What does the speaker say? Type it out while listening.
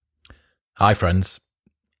Hi, friends.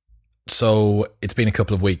 So, it's been a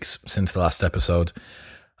couple of weeks since the last episode.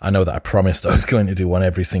 I know that I promised I was going to do one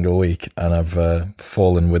every single week, and I've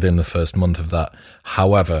fallen within the first month of that.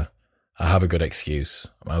 However, I have a good excuse.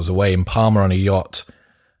 I was away in Palma on a yacht,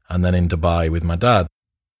 and then in Dubai with my dad.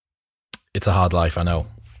 It's a hard life, I know.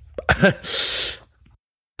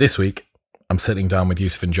 This week, I'm sitting down with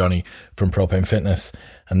Yusuf and Johnny from Propane Fitness,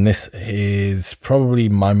 and this is probably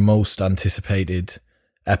my most anticipated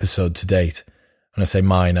episode to date. When I say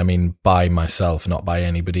mine, I mean by myself, not by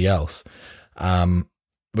anybody else. We're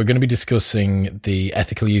going to be discussing the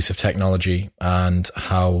ethical use of technology and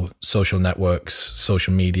how social networks,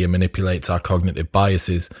 social media manipulates our cognitive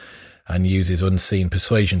biases and uses unseen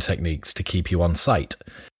persuasion techniques to keep you on site.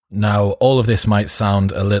 Now, all of this might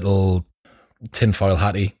sound a little tinfoil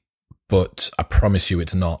hatty, but I promise you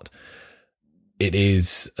it's not. It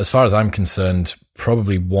is, as far as I'm concerned,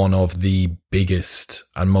 probably one of the biggest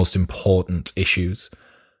and most important issues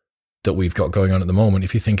that we've got going on at the moment.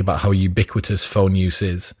 If you think about how ubiquitous phone use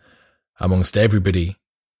is amongst everybody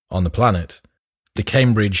on the planet, the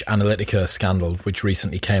Cambridge Analytica scandal, which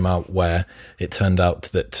recently came out, where it turned out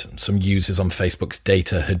that some users on Facebook's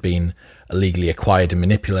data had been illegally acquired and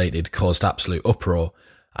manipulated, caused absolute uproar.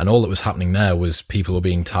 And all that was happening there was people were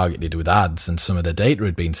being targeted with ads and some of their data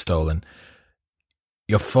had been stolen.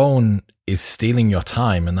 Your phone is stealing your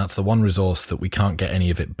time, and that's the one resource that we can't get any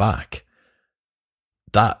of it back.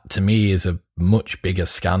 That, to me, is a much bigger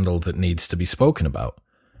scandal that needs to be spoken about.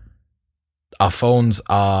 Our phones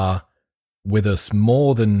are with us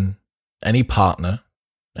more than any partner,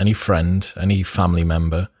 any friend, any family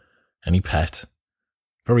member, any pet,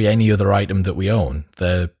 probably any other item that we own.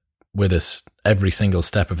 They're with us every single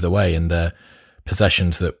step of the way, and they're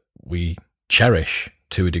possessions that we cherish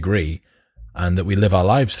to a degree and that we live our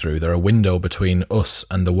lives through. They're a window between us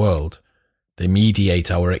and the world. They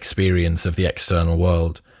mediate our experience of the external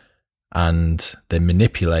world, and they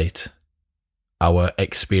manipulate our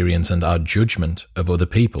experience and our judgment of other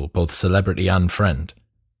people, both celebrity and friend.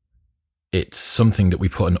 It's something that we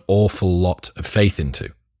put an awful lot of faith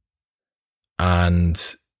into. And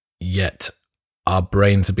yet our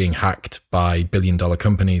brains are being hacked by billion-dollar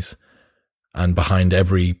companies, and behind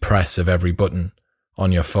every press of every button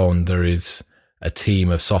on your phone, there is a team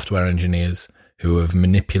of software engineers who have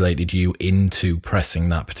manipulated you into pressing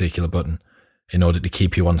that particular button in order to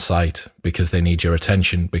keep you on site, because they need your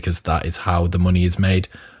attention, because that is how the money is made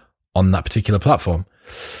on that particular platform.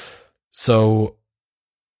 So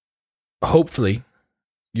hopefully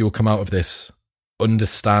you will come out of this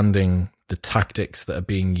understanding the tactics that are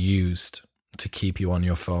being used to keep you on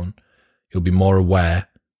your phone. You'll be more aware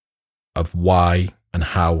of why and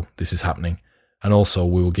how this is happening. And also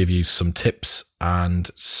we will give you some tips and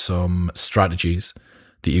some strategies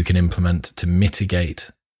that you can implement to mitigate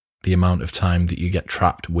the amount of time that you get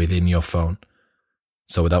trapped within your phone.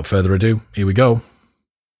 So without further ado, here we go.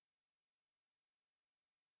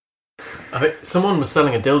 I think someone was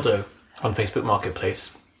selling a dildo on Facebook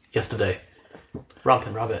Marketplace yesterday.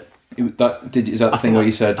 Rampant Rabbit. Is that the thing where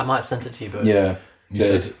you said... I might have sent it to you, but... Yeah. You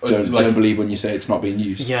said... Don't believe when you say it's not being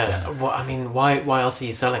used. Yeah. Well, I mean, why else are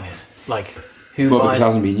you selling it? Like, who Well, buys... because it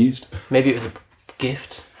hasn't been used. Maybe it was a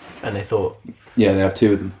gift, and they thought... Yeah, they have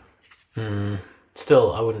two of them.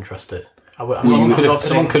 Still, I wouldn't trust it. Someone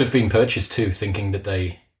could have been purchased too, thinking that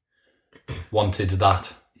they wanted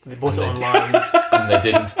that. They bought it online. And they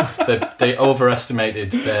didn't. They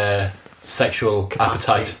overestimated their sexual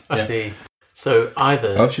appetite. I see. So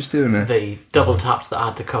either I was just doing it. they double tapped the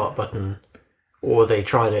add to cart button, or they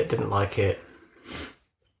tried it, didn't like it.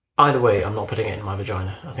 Either way, I'm not putting it in my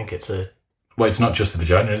vagina. I think it's a... Well, it's not just the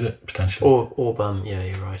vagina, is it? Potentially. Or bum. Yeah,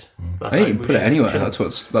 you're right. I think you can put it anywhere. That's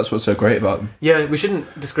what's so great about them. Yeah, we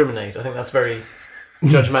shouldn't discriminate. I think that's very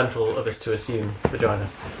judgmental of us to assume vagina.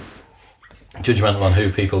 Judgmental on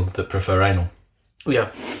who? People that prefer anal.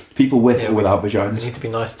 Yeah. People with or without We vaginas. need to be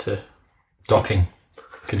nice to... Docking.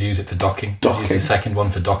 Could use it for docking. Could use the second one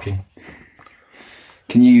for docking.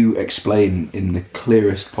 Can you explain in the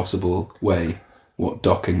clearest possible way what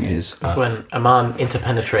docking is? It's when a man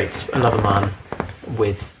interpenetrates another man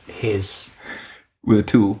with With a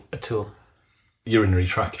tool. a tool. Urinary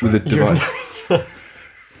tract. With a Right? device.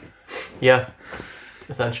 Yeah,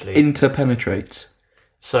 essentially. Interpenetrates.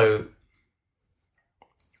 So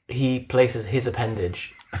he places his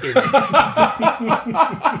appendage in...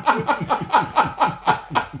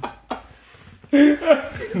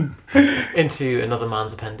 into another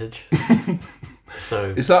man's appendage.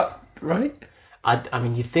 So Is that right? I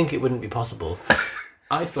mean, you'd think it wouldn't be possible.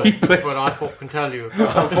 I thought. But I can tell you.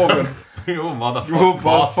 You motherfucker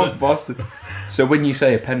bastard. Boston. So when you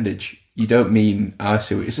say appendage, you don't mean, I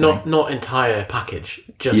see what you're saying. Not entire package.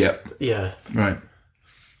 Just yeah. Right.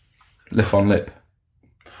 Lip on lip.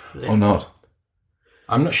 Or not.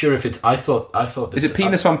 I'm not sure if it's. I thought. Is it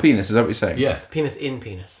penis on penis? Is that what you're saying? Yeah. Penis in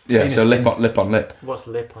penis. Yeah. Penis So lip in- on lip. What's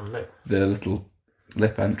lip on lip? The little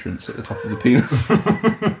lip entrance at the top of the penis.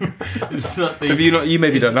 Is that the? Have you not? You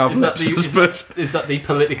maybe don't have is that lips. the- I is suppose. Is that the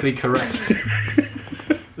politically correct?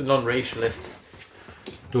 The non-racialist.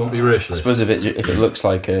 Don't be I racialist. suppose if it looks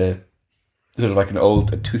like a sort of like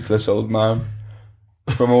a toothless old man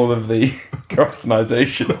from all of the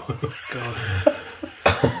colonisation. God.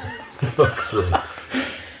 Fuck's sake.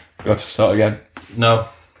 We have to start again. No,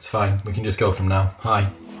 it's fine. We can just go from now. Hi.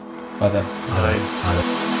 Hi then. Hi.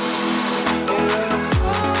 Hi.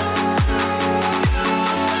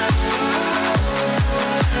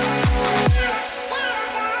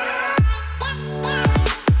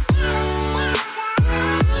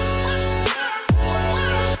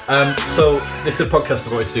 So this is a podcast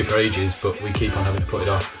I've wanted to do for ages, but we keep on having to put it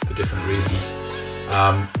off for different reasons.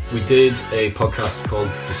 We did a podcast called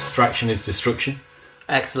Distraction is Destruction.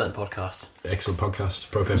 Excellent podcast. Excellent podcast.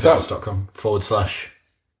 propanefitness.com / /distraction.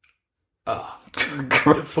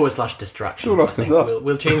 Sure, that's I think bizarre.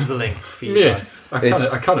 we'll change the link for you Yeah, guys.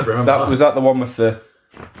 I can't remember that. Was that the one with the?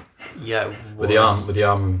 Yeah, it with the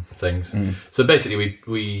arm things. So basically,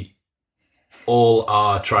 we all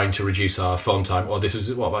are trying to reduce our phone time. Well, this was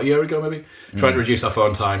about a year ago, maybe. Trying to reduce our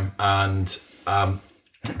phone time, and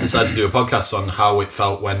decided to do a podcast on how it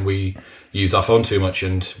felt when we use our phone too much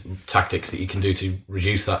and tactics that you can do to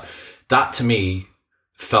reduce that. That to me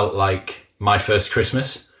felt like my first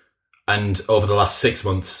Christmas, and over the last 6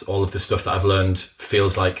 months, all of the stuff that I've learned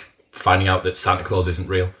feels like finding out that Santa Claus isn't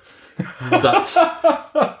real. That's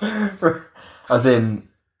As in,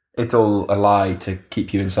 it's all a lie to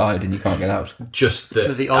keep you inside and you can't get out. just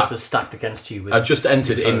that the odds are stacked against you. With I've just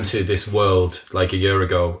entered phone. into this world like a year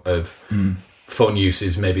ago of phone use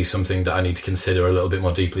is maybe something that I need to consider a little bit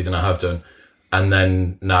more deeply than I have done. And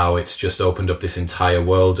then now it's just opened up this entire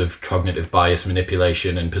world of cognitive bias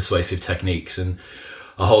manipulation and persuasive techniques and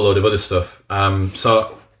a whole load of other stuff.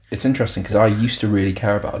 So It's interesting because I used to really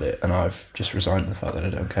care about it and I've just resigned to the fact that I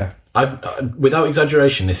don't care. without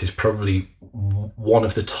exaggeration, this is probably one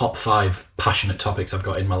of the top 5 passionate topics I've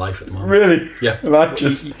got in my life at the moment. Really? Yeah. That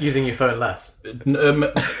just... using your phone less.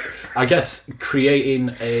 I guess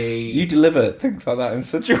creating a... You deliver things like that in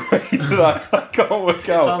such a way that I can't work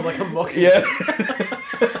out. Sounds like a mocking. Yeah.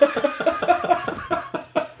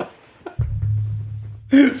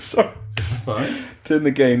 Sorry. Fine. Turn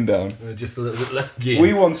the gain down. Just a little bit less gear.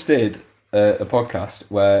 We once did a podcast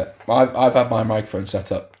where I've had my microphone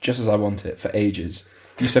set up just as I want it for ages.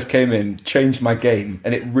 Yusuf came in, changed my gain,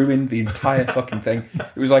 and it ruined the entire fucking thing.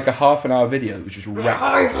 It was like a half an hour video, which was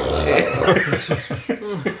wrapped.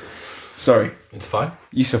 Sorry. It's fine.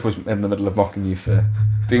 Yusuf was in the middle of mocking you for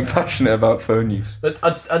being passionate about phone use. But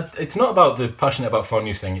it's not about the passionate about phone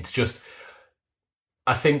use thing. It's just,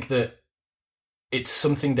 I think that it's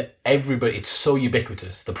something that everybody, it's so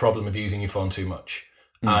ubiquitous, the problem of using your phone too much.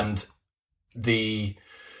 And the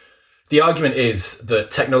argument is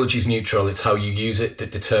that technology is neutral. It's how you use it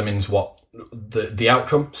that determines what the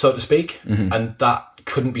outcome, so to speak. And that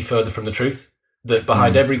couldn't be further from the truth. That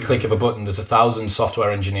behind every click of a button, there's 1,000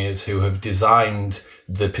 software engineers who have designed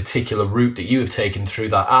the particular route that you have taken through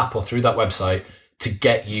that app or through that website to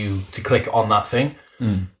get you to click on that thing.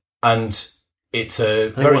 And it's a I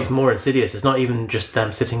think very... what's more insidious is not even just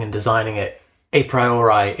them sitting and designing it a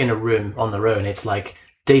priori in a room on their own. It's like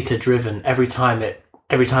data driven. Every time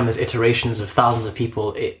there's iterations of thousands of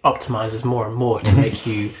people, it optimizes more and more to make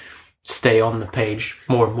you stay on the page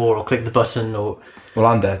more and more, or click the button, or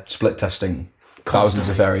Well, and they're split testing thousands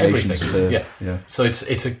of variations. Everything. Yeah. So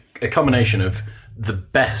it's a combination of the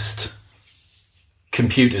best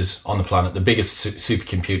computers on the planet, the biggest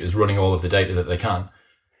supercomputers running all of the data that they can,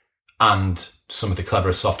 and some of the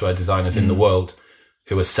cleverest software designers in the world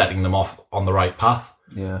who are setting them off on the right path.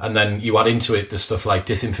 Yeah. And then you add into it the stuff like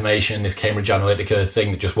disinformation, this Cambridge Analytica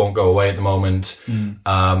thing that just won't go away at the moment,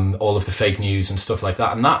 all of the fake news and stuff like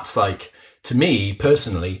that. And that's like, to me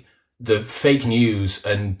personally, the fake news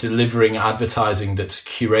and delivering advertising that's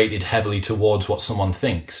curated heavily towards what someone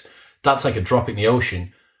thinks, that's like a drop in the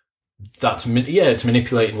ocean. It's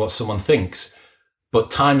manipulating what someone thinks, but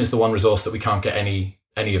time is the one resource that we can't get any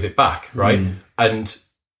of it back, right? And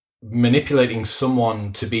manipulating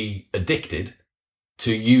someone to be addicted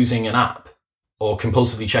to using an app or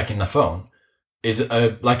compulsively checking their phone is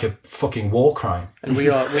like a fucking war crime. and we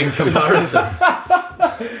are In comparison,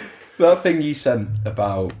 That thing you sent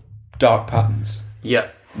about dark patterns, yeah.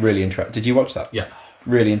 really interesting. Did you watch that? yeah.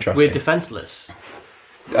 really interesting. We're defenseless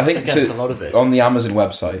I think against a lot of it. on the Amazon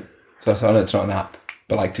website. So I know it's not an app,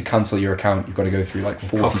 but like to cancel your account, you've got to go through like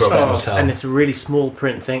 40 Cockroach steps. Hotel. And it's a really small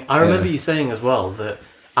print thing. I remember you saying as well that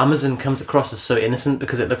Amazon comes across as so innocent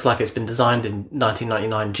because it looks like it's been designed in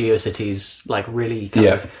 1999 GeoCities, like really kind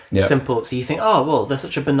of simple. So you think, oh, well, they're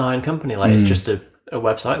such a benign company. Like it's just a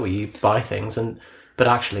website where you buy things, but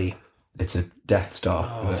actually... It's a Death Star.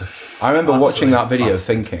 I remember watching that video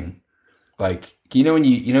thinking, like, you know when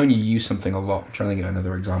you use something a lot. I'm trying to think of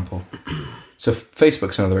another example. So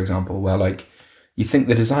Facebook's another example where like you think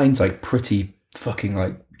the design's like pretty fucking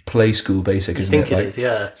like play school basic, isn't it? I think it is,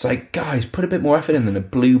 yeah. It's like, guys, put a bit more effort in than a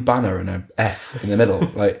blue banner and a F in the middle.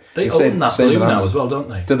 Like they own that blue now as well, don't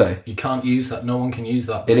they? Do they? You can't use that. No one can use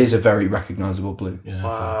that. It is a very recognisable blue. Yeah,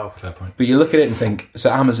 Wow. fair point. But you look at it and think, so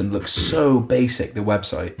Amazon looks so basic, the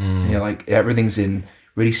website. And you're like, everything's in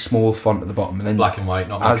really small font at the bottom. And then Black and white,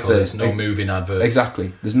 not much colours, no moving adverts.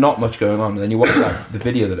 Exactly. There's not much going on. And then you watch the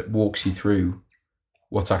video that it walks you through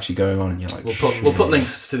what's actually going on, and you're like, we'll put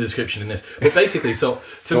links to the description in this. But basically, so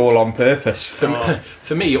it's all on purpose.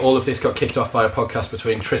 For me, all of this got kicked off by a podcast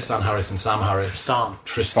between Tristan Harris and Sam Harris.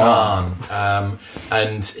 Tristan.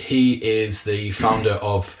 And he is the founder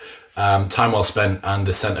of Time Well Spent and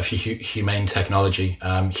the Centre for Humane Technology,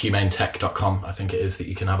 humanetech.com, I think it is, that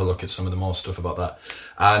you can have a look at some of the more stuff about that.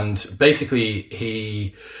 And basically,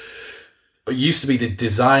 he used to be the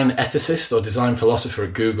design ethicist or design philosopher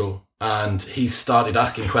at Google. And he started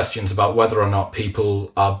asking questions about whether or not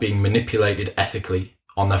people are being manipulated ethically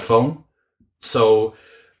on their phone. So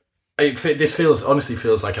this honestly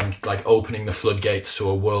feels like I'm like opening the floodgates to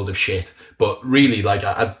a world of shit. But really, like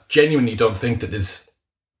I genuinely don't think that there's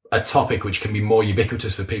a topic which can be more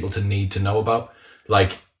ubiquitous for people to need to know about.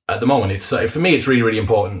 Like at the moment, it's for me, it's really, really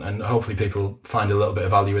important, and hopefully people find a little bit of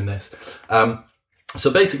value in this.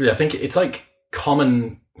 So basically, I think it's like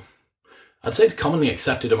I'd say it's commonly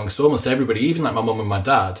accepted amongst almost everybody, even like my mum and my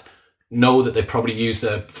dad, know that they probably use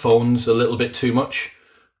their phones a little bit too much.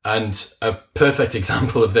 And a perfect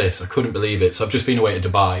example of this, I couldn't believe it. So I've just been away to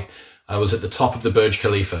Dubai. I was at the top of the Burj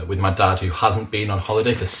Khalifa with my dad, who hasn't been on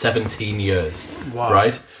holiday for 17 years. Wow.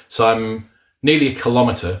 Right? So I'm nearly a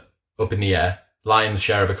kilometre up in the air, lion's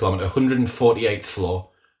share of a kilometre, 148th floor,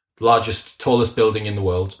 tallest building in the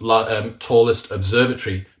world, tallest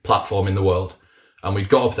observatory platform in the world. And we'd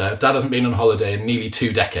got up there. Dad hasn't been on holiday in nearly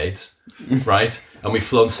 2 decades, right? And we've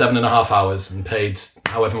flown 7.5 hours and paid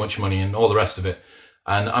however much money and all the rest of it.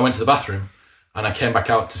 And I went to the bathroom and I came back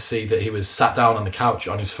out to see that he was sat down on the couch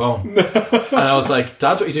on his phone. And I was like,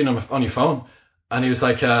 Dad, what are you doing on your phone? And he was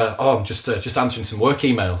like, I'm just answering some work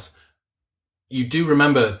emails. You do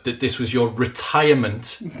remember that this was your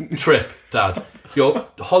retirement trip, Dad. Your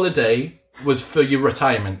holiday was for your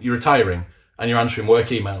retirement. You're retiring and you're answering work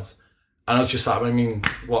emails. And I was just like, I mean,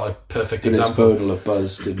 what a perfect example. His photo of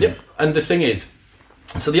buzz, didn't it? And the thing is,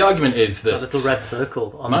 so the argument is that... A little red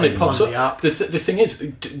circle on it pops on up. The app. The thing is,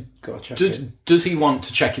 does he want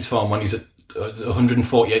to check his phone when he's at the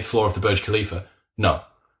 148th floor of the Burj Khalifa? No.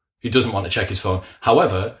 He doesn't want to check his phone.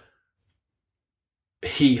 However,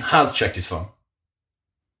 he has checked his phone.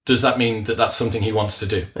 Does that mean that that's something he wants to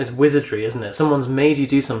do? It's wizardry, isn't it? Someone's made you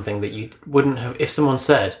do something that you wouldn't have... If someone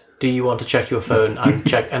said... Do you want to check your phone and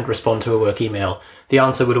check and respond to a work email? The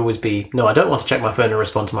answer would always be, no, I don't want to check my phone and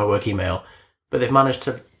respond to my work email. But they've managed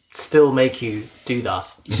to still make you do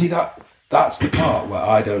that. You see, that's the part where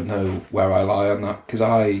I don't know where I lie on that, because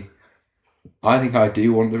I think I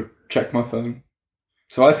do want to check my phone.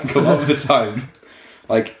 So I think a lot of the time,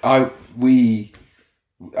 like I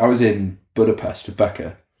was in Budapest with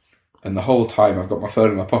Becca, and the whole time I've got my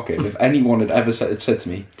phone in my pocket. And if anyone had ever said to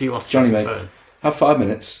me, "Do you want to check Johnny, your mate, phone? Have 5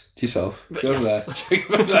 minutes to yourself. Go Yes.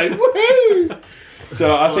 over there. Like, woohoo!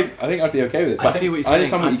 So I think I'd be okay with it. I see what you're saying. I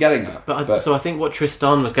understand what you're getting at. So I think what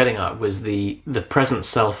Tristan was getting at was the present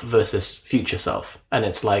self versus future self. And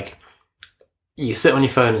it's like, you sit on your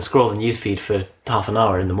phone and scroll the newsfeed for half an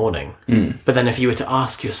hour in the morning. But then if you were to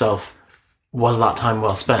ask yourself, was that time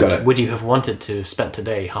well spent? Would you have wanted to have spent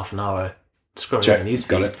today half an hour scrolling the newsfeed?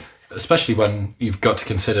 Got it. Especially when you've got to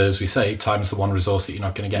consider, as we say, time's the one resource that you're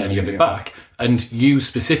not going to get any of it back. And you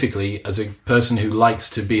specifically, as a person who likes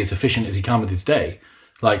to be as efficient as he can with his day,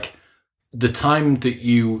 like the time that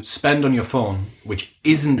you spend on your phone, which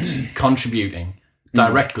isn't contributing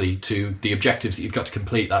directly to the objectives that you've got to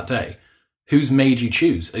complete that day, who's made you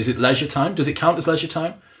choose? Is it leisure time? Does it count as leisure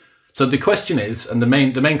time? So the question is, and the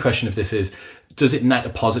main question of this is, does it net a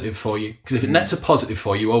positive for you? Because if it nets a positive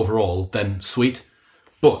for you overall, then sweet.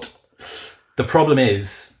 But the problem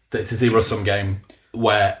is that it's a zero-sum game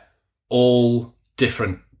where all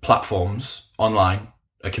different platforms online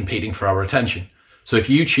are competing for our attention. So if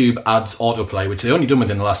YouTube adds autoplay, which they've only done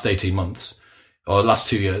within the last 18 months, or the last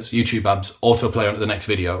 2 years, YouTube adds autoplay onto the next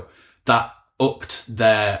video, that upped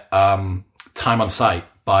their time on site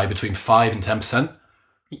by between 5 and 10%.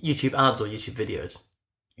 YouTube ads or YouTube videos?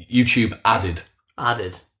 YouTube added.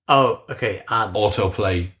 Oh, okay, ads.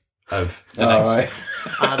 Autoplay of the next. Right.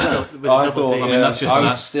 Ads with I double thought, D. I mean, that's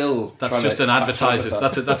just an an advertiser's.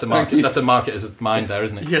 That's a market. That's a marketer's mind there,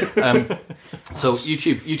 isn't it? Yeah. So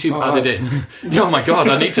YouTube added in. Oh my god!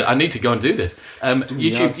 I need to go and do this.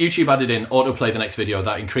 YouTube added in autoplay the next video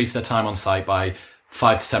that increased their time on site by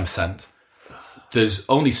 5 to 10%. There's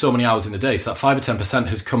only so many hours in the day, so that 5 or 10%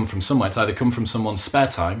 has come from somewhere. It's either come from someone's spare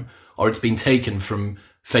time or it's been taken from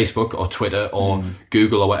Facebook or Twitter or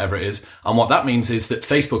Google or whatever it is. And what that means is that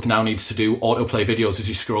Facebook now needs to do autoplay videos as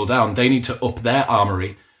you scroll down. They need to up their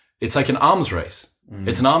armory. It's like an arms race.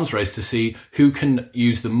 It's an arms race to see who can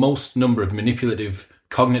use the most number of manipulative,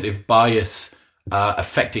 cognitive bias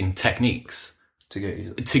affecting techniques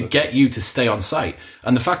to get you to stay on site.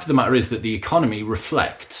 And the fact of the matter is that the economy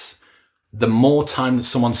reflects the more time that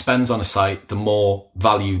someone spends on a site, the more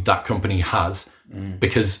value that company has,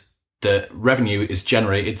 because the revenue is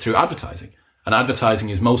generated through advertising. And advertising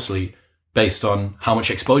is mostly based on how much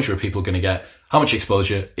exposure are people going to get. How much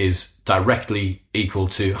exposure is directly equal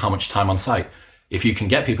to how much time on site. If you can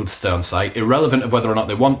get people to stay on site, irrelevant of whether or not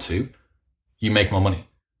they want to, you make more money.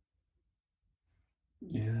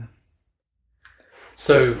 Yeah.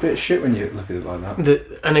 So a bit shit when you look at it like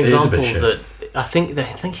that. An example that I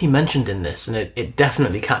think he mentioned in this, and it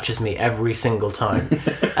definitely catches me every single time.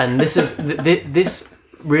 And this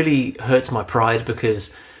really hurts my pride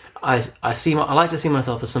because I like to see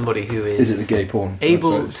myself as somebody who is. Is it the gay porn?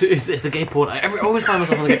 Able to. It's the gay porn. I always find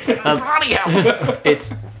myself on the gay. Bloody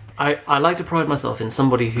hell! I like to pride myself in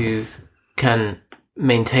somebody who can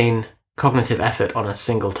maintain cognitive effort on a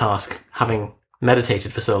single task, having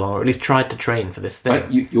meditated for so long, or at least tried to train for this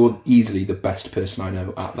thing. You're easily the best person I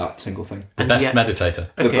know at that single thing. The best meditator.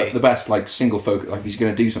 Okay. The best, single focus. If he's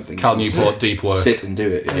going to do something, Cal Newport, deep work. Sit and do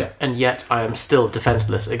it. Yeah. And yet I am still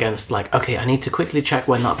defenseless against, okay, I need to quickly check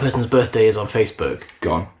when that person's birthday is on Facebook.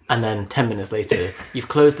 Gone. And then 10 minutes later, you've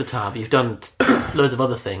closed the tab, you've done loads of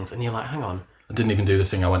other things, and you're like, hang on. I didn't even do the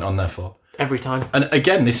thing I went on there for. Every time. And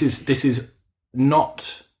again, this is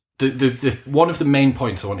not the one of the main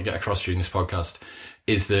points I want to get across during this podcast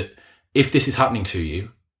is that if this is happening to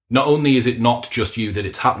you, not only is it not just you that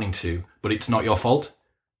it's happening to, but it's not your fault.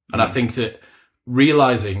 And I think that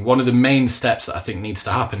realizing one of the main steps that I think needs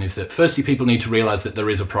to happen is that firstly, people need to realize that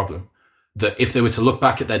there is a problem. That if they were to look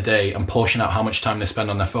back at their day and portion out how much time they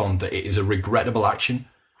spend on their phone, that it is a regrettable action.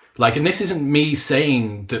 And this isn't me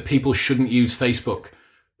saying that people shouldn't use Facebook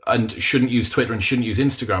and shouldn't use Twitter and shouldn't use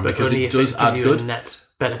Instagram, but because it does add good.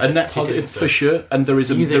 A net positive for sure, and there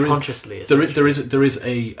is consciously. There is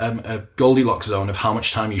a Goldilocks zone of how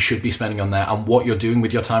much time you should be spending on there and what you're doing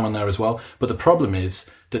with your time on there as well. But the problem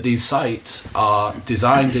is that these sites are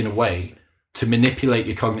designed in a way to manipulate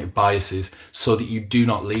your cognitive biases so that you do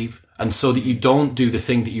not leave and so that you don't do the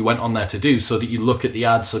thing that you went on there to do, so that you look at the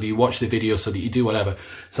ads, so that you watch the video, so that you do whatever.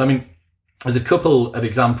 So I mean, there's a couple of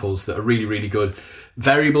examples that are really, really good.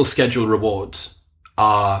 Variable schedule rewards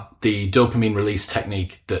are the dopamine release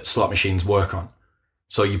technique that slot machines work on.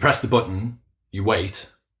 So you press the button, you wait,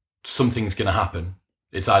 something's going to happen.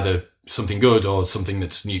 It's either something good or something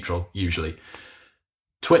that's neutral, usually.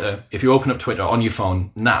 Twitter, if you open up Twitter on your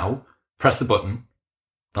phone now, press the button,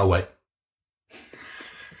 I'll wait.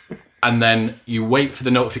 And then you wait for the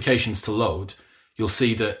notifications to load. You'll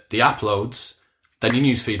see that the app loads, then your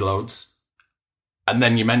newsfeed loads, and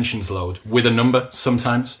then your mentions load with a number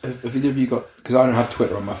sometimes. Have either of you got... Because I don't have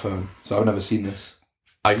Twitter on my phone, so I've never seen this.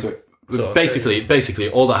 Basically,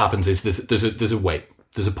 all that happens is there's a wait.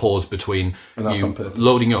 There's a pause between you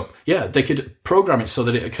loading up. Yeah, they could program it so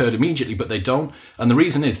that it occurred immediately, but they don't. And the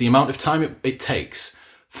reason is the amount of time it takes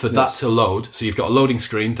for that to load. So you've got a loading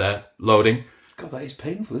screen there, loading. God, that is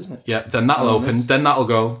painful, isn't it? Yeah, then that'll open, then that'll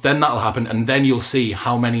go, then that'll happen, and then you'll see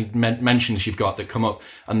how many mentions you've got that come up.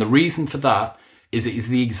 And the reason for that is it is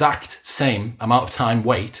the exact same amount of time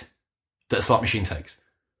wait that a slot machine takes.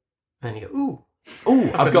 And you go,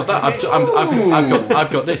 ooh, I've got that.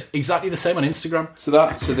 I've got this. Exactly the same on Instagram. So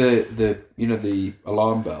the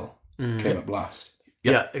alarm bell came at last.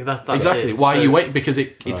 Yeah, that's exactly. It. Why you wait? Because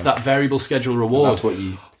it's that variable schedule reward. And that's what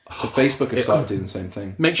you. So Facebook have started doing the same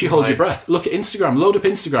thing. Makes you hold your breath. Look at Instagram. Load up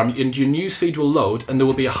Instagram, and your newsfeed will load, and there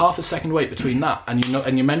will be a half a second wait between that and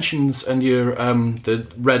your mentions and your the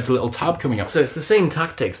red little tab coming up. So it's the same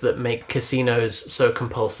tactics that make casinos so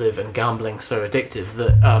compulsive and gambling so addictive.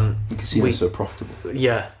 That casinos so profitable.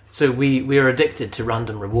 Yeah, So we are addicted to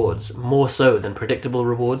random rewards, more so than predictable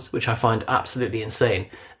rewards, which I find absolutely insane.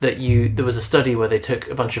 There was a study where they took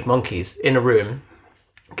a bunch of monkeys in a room,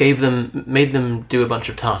 made them do a bunch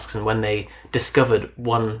of tasks, and when they discovered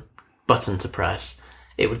one button to press,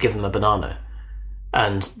 it would give them a banana,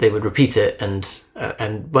 and they would repeat it. And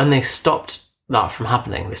when they stopped that from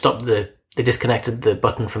happening, they disconnected the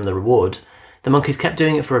button from the reward. The monkeys kept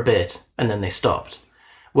doing it for a bit, and then they stopped.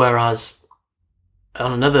 Whereas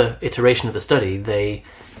on another iteration of the study, they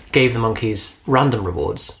gave the monkeys random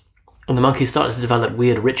rewards, and the monkeys started to develop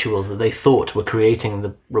weird rituals that they thought were creating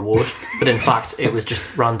the reward, but in fact it was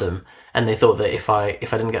just random. And they thought that if I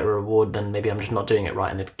didn't get a reward, then maybe I'm just not doing it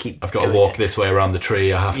right, and they'd keep. I've got to walk this way around the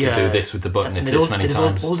tree. I have to do this with the button. It's this many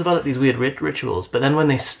times. All developed these weird rituals, but then when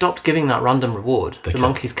they stopped giving that random reward, the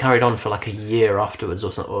monkeys carried on for like a year afterwards,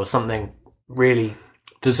 or something really.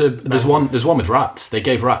 There's one with rats. They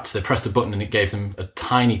pressed a button and it gave them a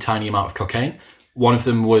tiny amount of cocaine. One of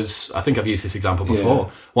them was, I think I've used this example before.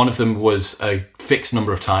 Yeah. One of them was a fixed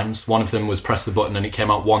number of times. One of them was press the button and it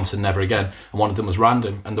came out once and never again. And one of them was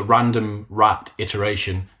random. And the random rat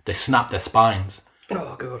iteration, they snapped their spines.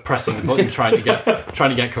 Oh God! Pressing the button, trying to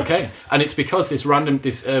get cocaine, and it's because this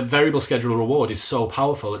variable schedule reward is so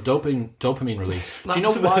powerful at dopamine release. Do you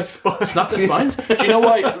know why? Snap their spines. Do you know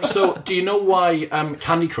why? So, do you know why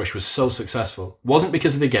Candy Crush was so successful? It wasn't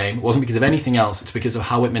because of the game. It wasn't because of anything else. It's because of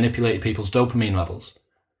how it manipulated people's dopamine levels.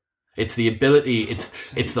 It's the ability.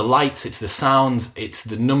 It's the lights. It's the sounds. It's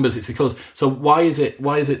the numbers. It's the colours. So why is it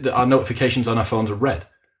that our notifications on our phones are red?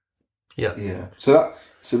 Yeah.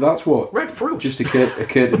 So that's what red fruit just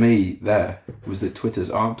occurred to me. There was that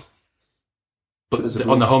Twitter's aren't. But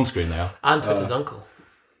on the home screen they are. And Twitter's uncle.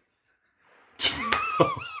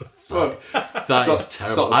 That is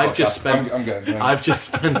terrible. I've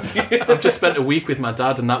just spent a week with my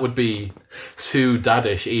dad, and that would be too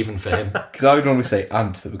daddish even for him. Because I would normally say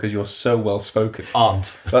aunt, but because you're so well spoken,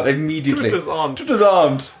 aunt. That immediately Twitter's aunt.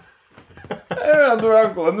 And their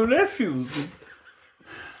uncle and their nephews.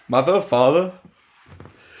 Mother, father.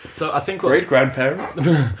 So I think great grandparents.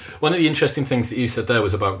 One of the interesting things that you said there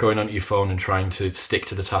was about going onto your phone and trying to stick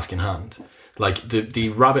to the task in hand, like the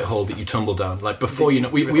rabbit hole that you tumble down. Like before,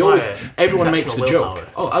 we always everyone makes the joke.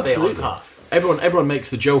 Oh, absolutely. Everyone makes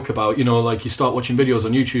the joke about like you start watching videos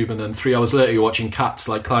on YouTube and then 3 hours later you're watching cats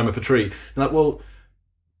like climb up a tree. You're like, well,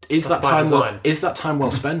 is that time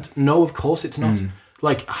well spent? No, of course it's not.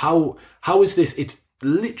 Like how is this? It's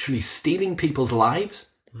literally stealing people's lives.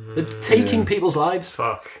 They're taking people's lives.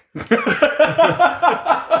 Fuck.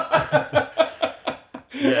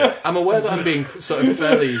 Yeah, I'm aware that I'm being sort of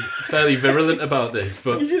fairly virulent about this,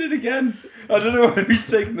 but you did it again. I don't know whether he's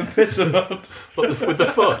taking the piss or not. With the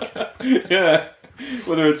fuck? Yeah.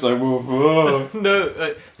 Whether it's like no,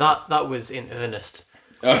 that was in earnest.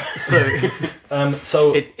 So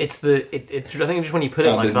it's I think just when you put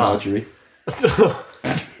it like that.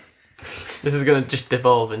 This is going to just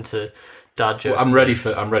devolve into dad jokes. Well, I'm ready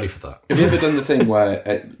for that. Have you ever done the thing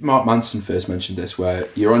where Mark Manson first mentioned this, where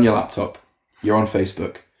you're on your laptop, you're on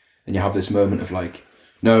Facebook, and you have this moment of like,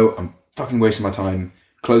 no, I'm fucking wasting my time.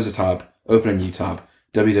 Close a tab, open a new tab,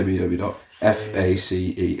 www.face.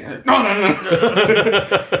 No.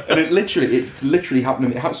 And it's literally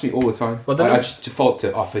happening. It happens to me all the time. Well, I just default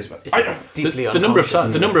to Facebook. The number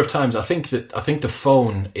of times I think the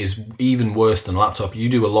phone is even worse than a laptop. You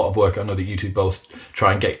do a lot of work. I know that you two both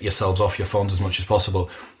try and get yourselves off your phones as much as possible,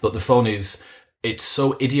 but the phone it's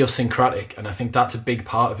so idiosyncratic, and I think that's a big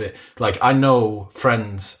part of it. Like, I know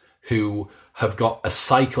friends who have got a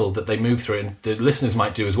cycle that they move through, and the listeners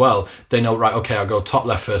might do as well. They know, right, okay, I'll go top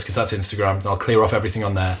left first because that's Instagram, then I'll clear off everything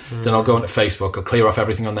on there. Then I'll go into Facebook, I'll clear off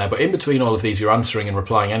everything on there. But in between all of these, you're answering and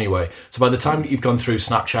replying anyway. So by the time that you've gone through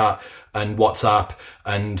Snapchat and WhatsApp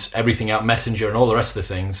and everything out, Messenger and all the rest of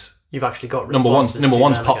the things, you've actually got number one's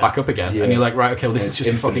pop back up again, and you're like, right, okay, well, this is just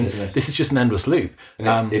this is just an endless loop.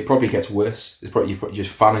 And it probably gets worse. It's probably you're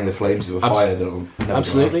just fanning the flames of a fire that'll never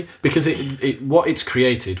absolutely, because what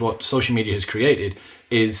social media has created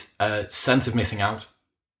is a sense of missing out.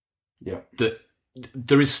 Yeah, that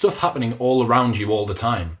there is stuff happening all around you all the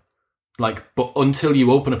time, like, but until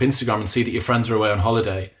you open up Instagram and see that your friends are away on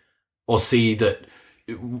holiday, or see that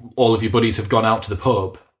all of your buddies have gone out to the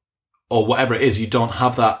pub, or whatever it is, you don't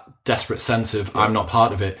have that desperate sense of I'm not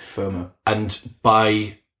part of it. FOMO. And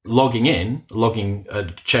by checking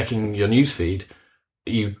your newsfeed,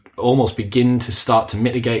 you almost begin to start to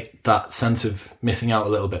mitigate that sense of missing out a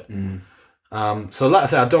little bit. So like I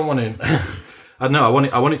say, I don't want to. I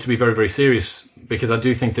want it to be very, very serious, because I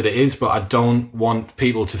do think that it is, but I don't want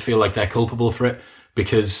people to feel like they're culpable for it,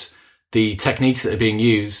 because the techniques that are being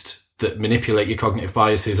used, that manipulate your cognitive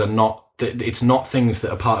biases are not, it's not things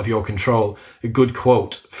that are part of your control. A good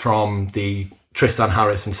quote from the Tristan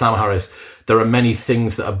Harris and Sam Harris: there are many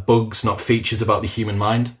things that are bugs, not features about the human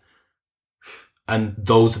mind. And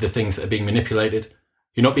those are the things that are being manipulated.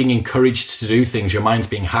 You're not being encouraged to do things, your mind's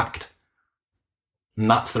being hacked. And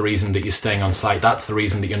that's the reason that you're staying on site. That's the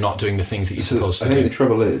reason that you're not doing the things that you're supposed to do. I think the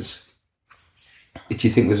trouble is, do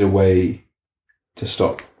you think there's a way to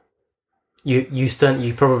stop? You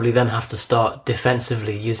probably then have to start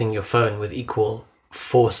defensively using your phone with equal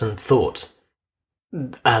force and thought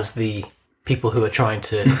as the people who are trying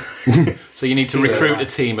to... So you need to recruit a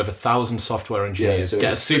team of 1,000 software engineers, get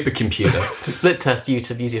a supercomputer. to split test you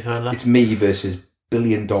to use your phone less. It's me versus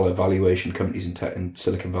billion-dollar valuation companies in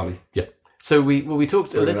Silicon Valley. Yeah. So we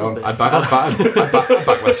talked a little bit. I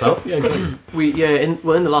back myself. Yeah, exactly.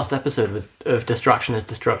 In the last episode of Distraction is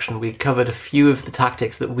Destruction, we covered a few of the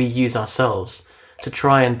tactics that we use ourselves to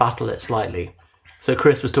try and battle it slightly. So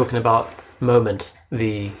Chris was talking about Moment,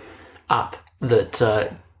 the app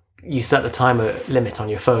that you set the timer limit on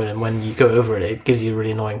your phone, and when you go over it, it gives you a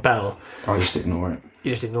really annoying bell. I just ignore it.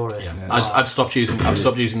 You just ignore it. Yeah. I've stopped using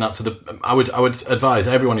that. So I would advise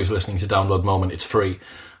everyone who's listening to download Moment. It's free.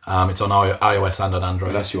 It's on iOS and on Android.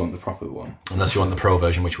 Unless you want the proper one. Unless you want the pro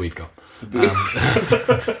version, which we've got.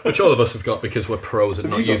 Which all of us have got because we're pros at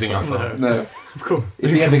not using our phone. No. Of course. If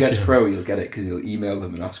he ever gets pro, you'll get it because you'll email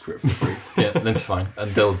them and ask for it for free. Yeah, that's fine.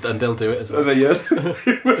 And they'll do it as well. Oh, yeah.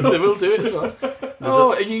 They will do it as well.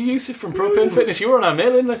 Oh, are you Yusuf from Propane Fitness? You were on our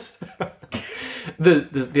mailing list.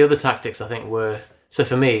 The other tactics, I think, were... So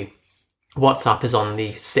for me, WhatsApp is on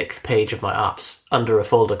the 6th page of my apps under a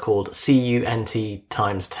folder called CUNT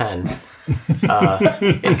times 10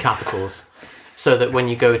 in capitals, so that when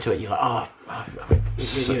you go to it, you're like,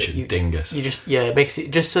 such a dingus. You just it makes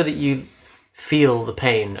it just so that you feel the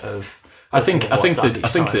pain of. I think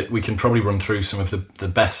that we can probably run through some of the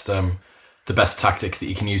best tactics that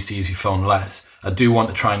you can use to use your phone less. I do want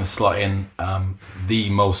to try and slot in the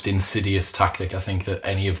most insidious tactic I think that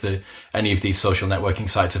any of these social networking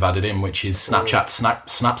sites have added in, which is Snapchat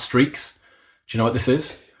snap streaks. Do you know what this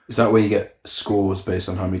is? Is that where you get scores based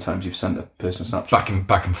on how many times you've sent a person a Snapchat?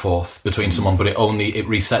 Back and forth between someone, but it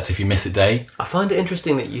resets if you miss a day. I find it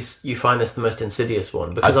interesting that you find this the most insidious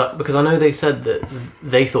one because I know they said that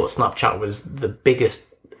they thought Snapchat was the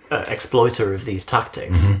biggest exploiter of these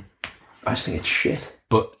tactics. Mm-hmm. I just think it's shit.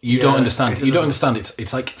 But you don't understand. You don't understand.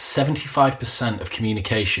 It's like 75% of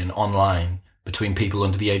communication online between people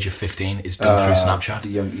under the age of 15 is done through Snapchat.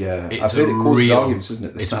 I've heard it causes arguments, isn't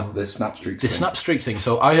it? The snap streaks. The snap streak thing.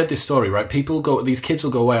 So I heard this story, right? These kids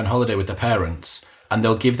will go away on holiday with their parents, and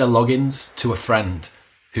they'll give their logins to a friend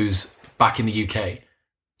who's back in the UK,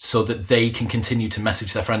 so that they can continue to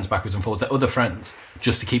message their friends backwards and forwards, their other friends,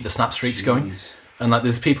 just to keep the snap streaks going. And like,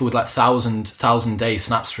 there's people with like 1,000 day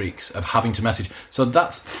snap streaks of having to message. So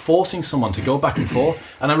that's forcing someone to go back and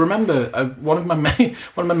forth. And I remember one of my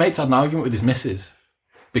mates had an argument with his missus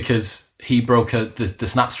because he broke the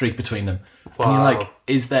snap streak between them. Wow. And you're like,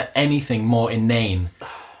 is there anything more inane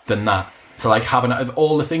than that? So like having of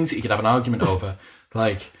all the things that you could have an argument over,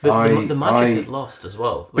 like the magic is lost as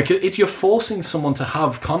well. Like, because you're forcing someone to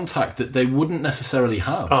have contact that they wouldn't necessarily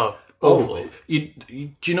have. Awful. Do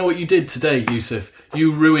you know what you did today, Yusuf?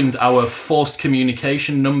 You ruined our forced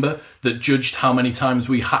communication number that judged how many times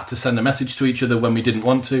we had to send a message to each other when we didn't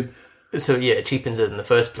want to. So yeah, it cheapens it in the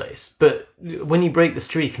first place. But when you break the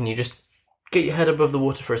streak and you just get your head above the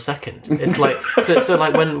water for a second, it's like so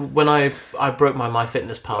like when I broke my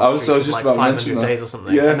MyFitnessPal streak, like 500 days or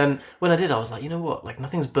something, and then when I did, I was like, you know what, like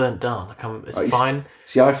nothing's burnt down, like it's fine.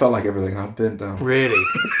 See, I felt like everything had burnt down. Really?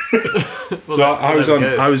 Well, so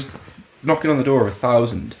I was knocking on the door of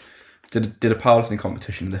 1,000. Did a powerlifting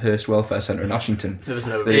competition in the Hearst Welfare Centre in Ashington. There was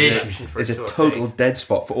no There's a total dead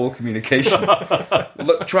spot for all communication.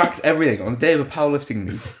 Tracked everything on the day of a powerlifting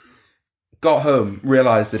meet. Got home,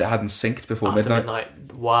 realised that it hadn't synced before midnight.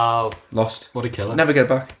 Wow. Lost. What a killer. Never get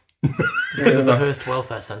back. Because of the Hearst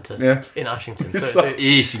Welfare Centre in Ashington. So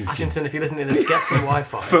Ashington, if you're listening to this, get some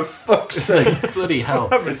Wi-Fi. For fuck's sake. Bloody hell.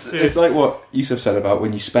 It's like what Yusuf said about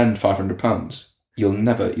when you spend £500,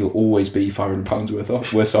 you'll always be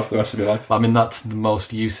 £500 worse off the rest of your life. I mean, that's the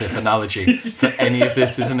most Yusuf analogy for any of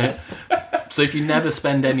this, isn't it? So if you never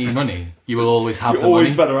spend any money, you will always have the money. You're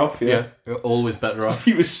always better off, yeah. You're always better off.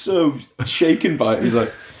 He was so shaken by it. He's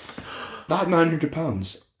like, that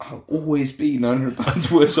 £900, I'll always be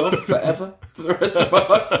 £900 worse off forever for the rest of my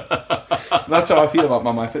life. And that's how I feel about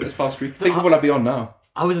my MyFitnessPal streak. Think of what I'd be on now.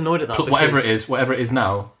 I was annoyed at that. Whatever it is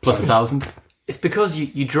now, plus 1,000. It's because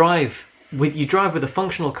you drive with a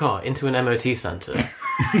functional car into an MOT centre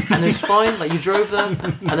and it's fine. Like you drove there,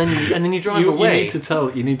 and then you drive away. You need to tell.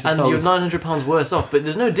 And you're £900 worse off. But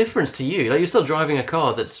there's no difference to you. Like you're still driving a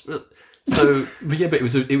car that's so. But yeah, but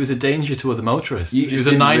it was a danger to other motorists. You It was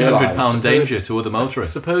just a didn't £900 danger to other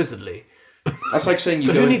motorists. Supposedly. That's like saying you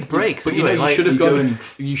But go who in- needs brakes? But you anyway? know, Like,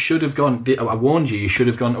 you should have gone. I warned you. You should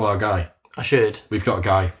have gone to our guy. I should. We've got a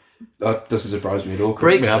guy. That doesn't surprise me at all.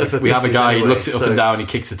 Brakes We are for have a pussies guy. He anyway, looks it up so- and down. He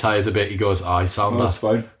kicks the tires a bit. He goes, "I sound That's that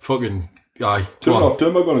fine. fucking guy." Turn Come on. off.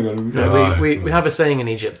 Turn my gun again. No, we have a saying in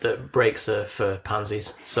Egypt that brakes are for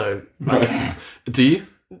pansies. So Do you?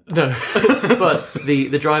 no, but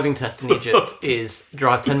the driving test in Egypt is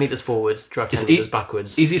drive 10 meters forwards, drive 10 meters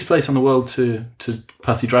backwards. Easiest place on the world to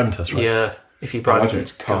pass your driving test, right? Yeah, if you I drive, imagine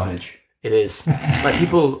it's carnage. it is like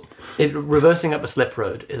people. Reversing up a slip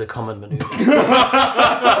road is a common maneuver.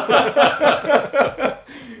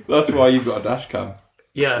 That's why you've got a dash cam,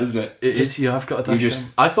 Yeah, isn't it? It is. You have got a dash just-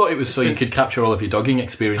 cam. I thought it was so you could capture all of your dogging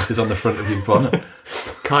experiences on the front of your bonnet.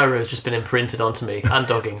 Cairo has just been imprinted onto me, and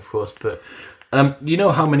dogging, of course. But You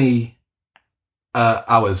know how many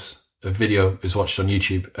hours of video is watched on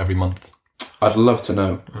YouTube every month? I'd love to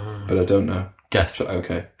know, but I don't know. Guess. So,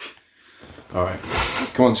 okay. All right.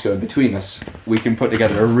 Come on, Scone. Between us, we can put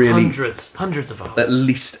together a really hundreds of hours. at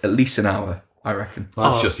least an hour. I reckon.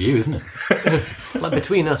 Well, that's just you, isn't it? Like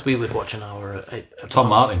between us, we would watch an hour. A Tom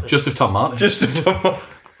month. Martin. Just of Tom Martin. Just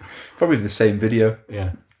probably the same video.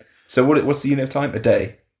 Yeah. So what's the unit of time? A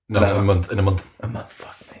day? No, No. a month. In a month. A month.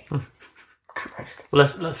 Fuck me. Well,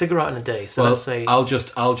 let's figure out in a day. So Well, let's say I'll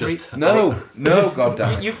just. No, God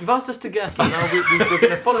damn it. you've asked us to guess, and now we're going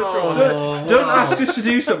to follow through on it. Don't ask us to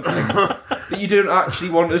do something that you don't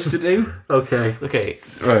actually want us to do. Okay. Okay,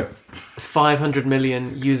 Right. 500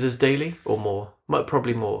 million users daily or more?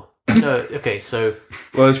 Probably more. No, okay, so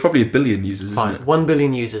Well, there's probably 1 billion users, fine. isn't 1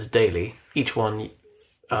 billion users daily, each one it?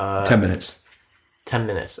 10 minutes. 10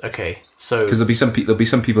 minutes. Okay, so Because there'll be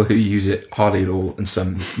some people who use it hardly at all, and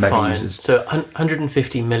some mega fine. users. So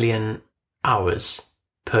 150 million hours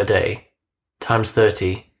per day times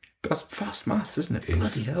 30. That's fast maths, isn't it? He's,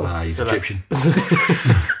 Bloody hell. he's So like- Egyptian.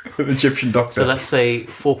 Egyptian doctor. So let's say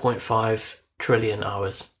 4.5 trillion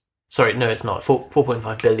hours. Sorry, no, it's not.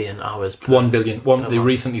 4.5 billion hours. Per, 1 billion. They month.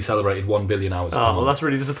 recently celebrated 1 billion hours per Oh, well, month. that's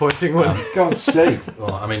really disappointing. One. God's sake.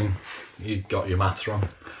 Well, I mean, you got your maths wrong.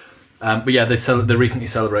 But yeah, they recently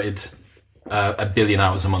celebrated 1 billion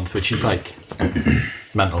hours a month, which is like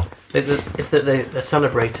mental. It's that they're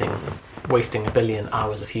celebrating wasting 1 billion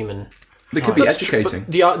hours of human. They could be time. educating.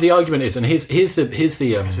 But the argument is, and here's the So we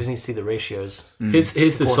need to see the ratios. here's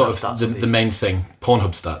the Pornhub sort of stats the, would be- the main thing.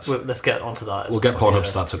 Pornhub stats. Well, let's get onto that. We'll get Pornhub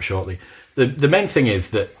stats up shortly. The main thing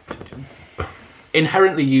is that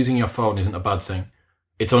inherently using your phone isn't a bad thing.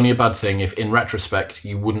 It's only a bad thing if, in retrospect,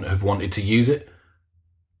 you wouldn't have wanted to use it.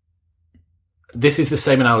 This is the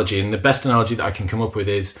same analogy, and the best analogy that I can come up with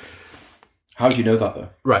is... How do you know that, though?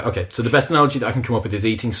 Right, okay, so the best analogy that I can come up with is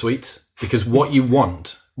eating sweets, because what you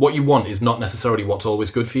want is not necessarily what's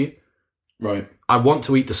always good for you. Right. I want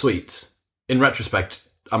to eat the sweets. In retrospect,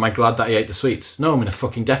 am I glad that I ate the sweets? No, I'm in a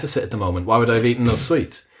fucking deficit at the moment. Why would I have eaten those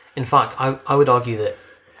sweets? In fact, I would argue that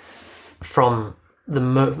from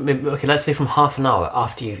okay, let's say from half an hour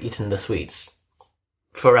after you've eaten the sweets,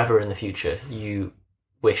 forever in the future, you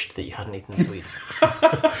wished that you hadn't eaten the sweets.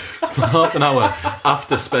 For half an hour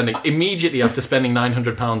immediately after spending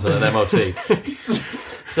 £900 on an MOT.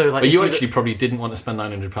 So like, But if you actually probably didn't want to spend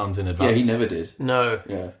 £900 in advance. Yeah, he never did. no.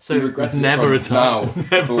 Yeah. So He regrets it never from a time. now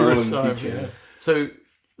Never for a all in the time, future. yeah. So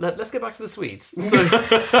let's get back to the sweets. So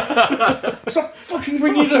Stop fucking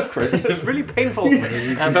bringing it up, Chris. it's really painful for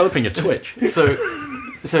me. Developing a twitch.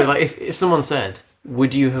 So like if someone said,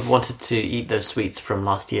 would you have wanted to eat those sweets from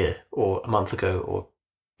last year or a month ago or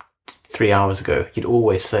 3 hours ago, you'd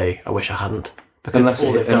always say, I wish I hadn't. Because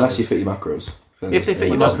all they've done unless you is- fit your macros. Then If they fit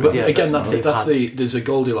your it macros, doesn't But yeah, matter. again, that's that's what they've there's a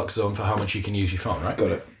Goldilocks zone for how much you can use your phone, right?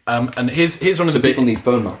 Got it. And here's one of So the big people need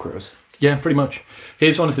phone macros. Yeah, pretty much.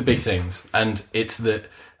 Here's one of the big things, and it's that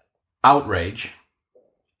outrage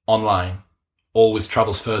online always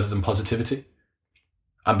travels further than positivity.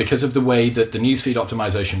 And because of the way that the newsfeed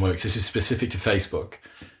optimization works, this is specific to Facebook,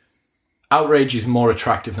 outrage is more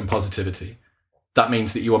attractive than positivity. That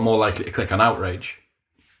means that you are more likely to click on outrage.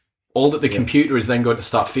 All that the computer is then going to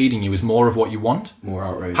start feeding you is more of what you want. More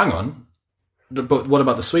outrage. Hang on. But what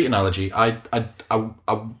about the sweet analogy? I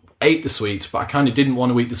ate the sweets, but I kind of didn't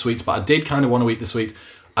want to eat the sweets, but I did kind of want to eat the sweets.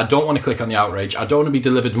 I don't want to click on the outrage. I don't want to be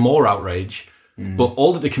delivered more outrage. But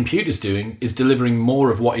all that the computer's doing is delivering more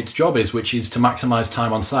of what its job is, which is to maximize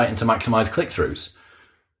time on site and to maximize click-throughs.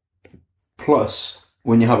 Plus,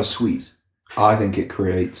 when you have a sweet, I think it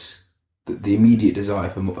creates the immediate desire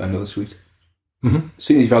for another sweet. As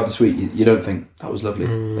soon as you've had the sweet, you don't think that was lovely.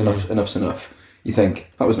 Enough's enough. You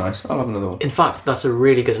think that was nice. I'll have another one. In fact, that's a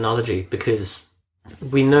really good analogy, because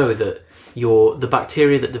we know that the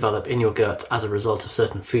bacteria that develop in your gut as a result of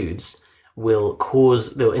certain foods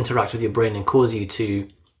they'll interact with your brain and cause you to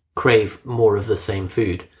crave more of the same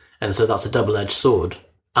food. And so that's a double-edged sword.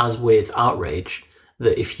 As with outrage,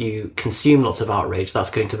 that if you consume lots of outrage, that's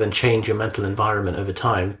going to then change your mental environment over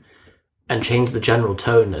time and change the general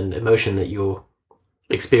tone and emotion that you're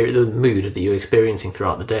the mood that you're experiencing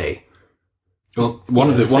throughout the day. Well,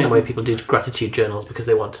 the same way people do gratitude journals because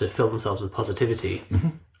they want to fill themselves with positivity.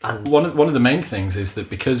 And one of the main things is that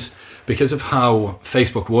because of how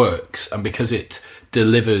Facebook works, and because it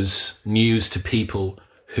delivers news to people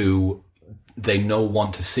who they know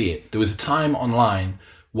want to see it. There was a time online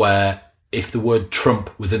where if the word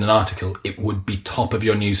Trump was in an article, it would be top of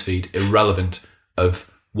your newsfeed, irrelevant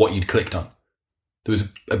of what you'd clicked on. There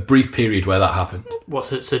was a brief period where that happened.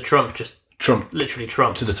 So Trump just... Trump. Literally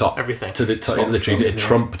Trump. To the top. Everything. To the top. Literally, it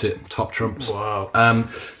trumped it. Top trumps. Wow.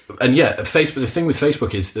 And yeah, Facebook. The thing with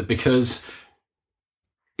Facebook is that because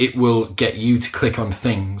it will get you to click on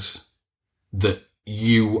things that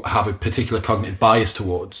you have a particular cognitive bias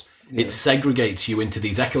towards, it segregates you into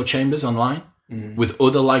these echo chambers online with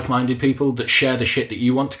other like-minded people that share the shit that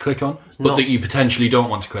you want to click on, but that you potentially don't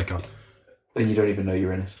want to click on. And you don't even know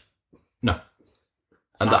you're in it. No.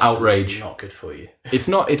 And the outrage. Not good for you. It's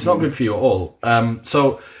not good for you at all.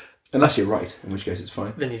 So unless you're right, in which case it's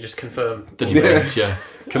fine. Then you just confirm. Then you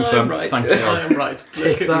confirm. Right. Thank you. I am right.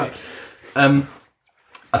 Take that.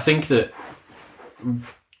 I think that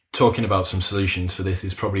talking about some solutions for this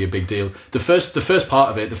is probably a big deal. The first part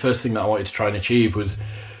of it, the first thing that I wanted to try and achieve was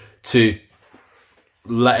to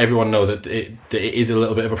let everyone know that it is a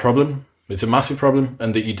little bit of a problem. It's a massive problem,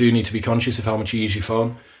 and that you do need to be conscious of how much you use your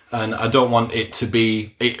phone. And I don't want it to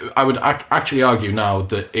be... I would actually argue now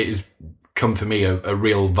that it has come for me a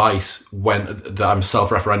real vice that I'm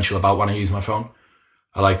self-referential about when I use my phone.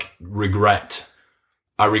 I regret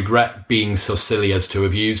being so silly as to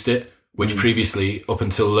have used it, which previously, up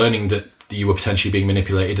until learning that you were potentially being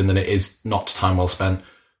manipulated and that it is not time well spent,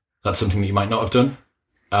 that's something that you might not have done.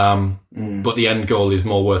 But the end goal is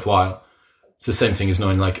more worthwhile. It's the same thing as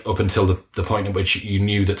knowing, up until the point at which you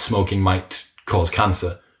knew that smoking might cause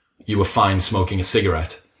cancer, you were fine smoking a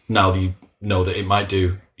cigarette. Now that you know that it might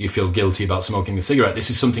do, you feel guilty about smoking a cigarette.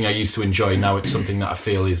 This is something I used to enjoy. Now it's something that I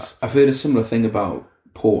feel is... I've heard a similar thing about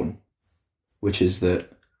porn, which is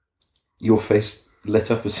that your face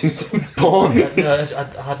lit up as soon as porn. No,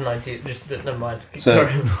 I had an idea. Just never mind. So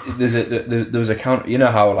there was a count. You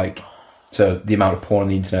know how so the amount of porn on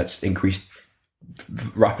the internet's increased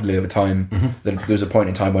rapidly over time. There was a point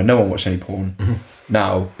in time where no one watched any porn.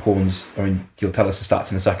 Now porn's... I mean, you'll tell us the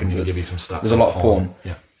stats in a second. I'll give you some stats. There's a lot of porn.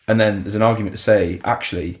 Yeah. And then there's an argument to say,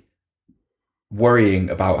 actually, worrying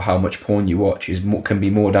about how much porn you watch can be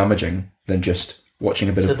more damaging than just watching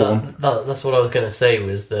a bit of porn. That's what I was going to say,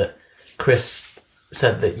 was that Chris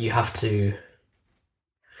said that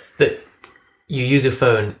that you use your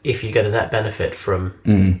phone if you get a net benefit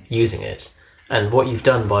from using it. And what you've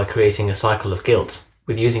done by creating a cycle of guilt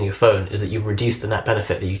with using your phone is that you've reduced the net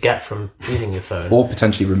benefit that you get from using your phone. Or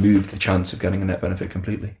potentially removed the chance of getting a net benefit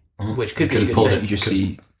completely. Which could be a good pulled thing. it. You just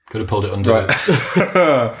see... Could have pulled it under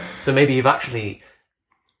it. So maybe you've actually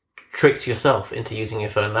tricked yourself into using your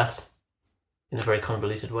phone less in a very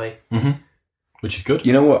convoluted way. Which is good.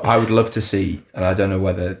 You know what I would love to see, and I don't know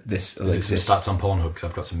whether this will exist. Some stats on Pornhub, because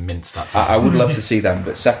I've got some mint stats. I would love to see them,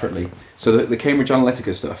 but separately. So the Cambridge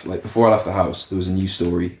Analytica stuff, before I left the house, there was a news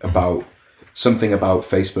story about something about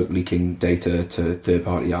Facebook leaking data to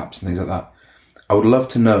third-party apps and things like that. I would love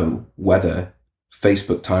to know whether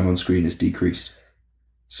Facebook time on screen has decreased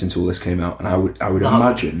since all this came out, and I would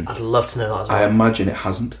imagine... I'd love to know that as well. I imagine it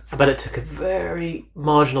hasn't. I bet it took a very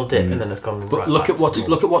marginal dip and then it's gone But look at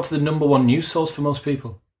what's the number one news source for most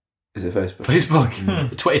people. Is it Facebook?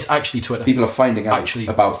 Facebook. It's actually Twitter. People are finding out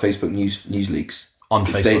about Facebook news leaks. On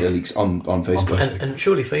Facebook. Data leaks on Facebook. And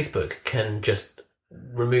surely Facebook can just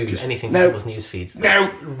remove anything from people's news feeds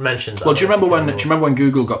that mentions that. Well, do you remember when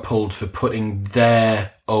Google got pulled for putting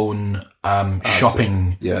their own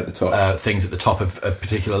shopping at the top. things at the top of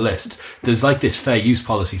particular lists? There's this fair use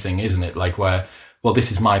policy thing, isn't it? Where, well,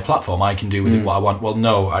 this is my platform, I can do with it what I want. Well,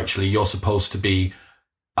 no, actually, you're supposed to be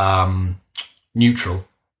neutral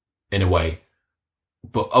in a way.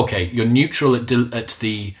 But okay, you're neutral at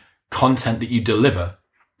the content that you deliver,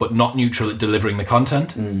 but not neutral at delivering the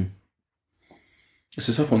content. It's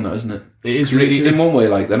a tough one, though, isn't it? It is really. In one way,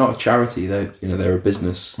 they're not a charity; they're a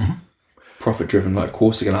business, profit-driven. Of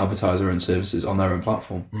course, they're going to advertise their own services on their own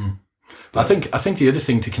platform. I think the other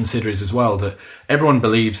thing to consider is as well that everyone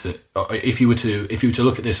believes that if you were to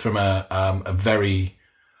look at this from a very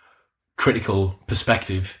critical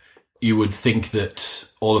perspective, you would think that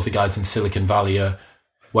all of the guys in Silicon Valley are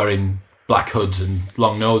wearing black hoods and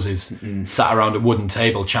long noses, sat around a wooden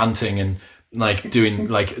table chanting and like doing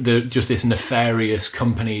like they're just this nefarious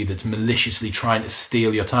company that's maliciously trying to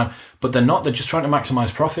steal your time. But they're not. They're just trying to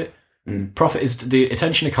maximize profit. Profit is the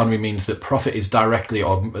attention economy means that profit is directly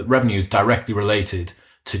or revenue is directly related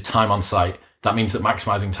to time on site. That means that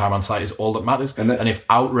maximizing time on site is all that matters. And if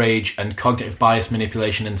outrage and cognitive bias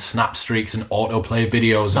manipulation and snap streaks and autoplay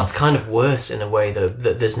videos, that's kind of worse in a way though,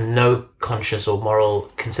 that there's no conscious or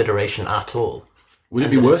moral consideration at all. Would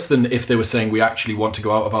it be worse than if they were saying we actually want to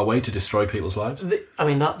go out of our way to destroy people's lives? I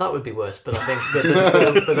mean, that would be worse, but I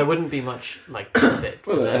think but there wouldn't be much like benefit.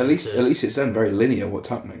 Well, at least it's then very linear what's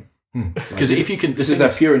happening. Because if you can, this is their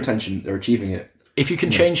pure intention. They're achieving it. If you can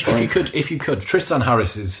change, if you could, Tristan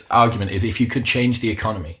Harris's argument is if you could change the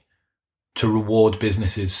economy to reward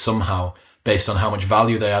businesses somehow based on how much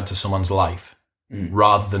value they add to someone's life,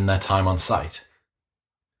 rather than their time on site,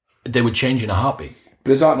 they would change in a heartbeat.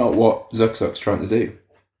 But is that not what Zuck's trying to do?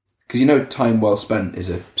 Because time well spent is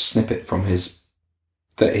a snippet from his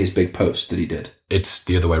big post that he did. It's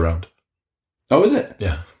the other way around. Oh, is it?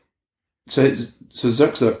 Yeah. So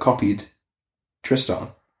Zuck copied Tristan.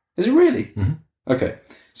 Is it really? Mm-hmm. Okay.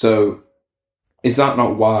 So is that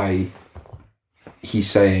not why he's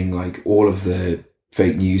saying like all of the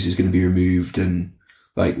fake news is going to be removed and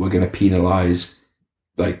like we're going to penalise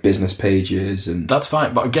like business pages and that's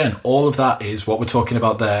fine. But again, all of that is what we're talking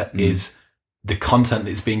about. There is the content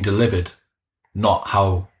that's being delivered, not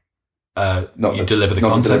how you deliver the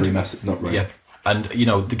content. Delivery message, not right. Yeah. And,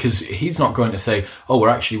 because he's not going to say, we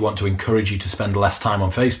actually want to encourage you to spend less time on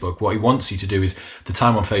Facebook. What he wants you to do is the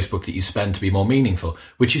time on Facebook that you spend to be more meaningful,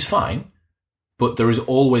 which is fine. But there is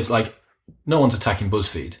always, no one's attacking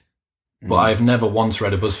BuzzFeed. But I've never once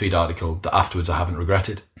read a BuzzFeed article that afterwards I haven't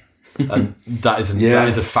regretted. And that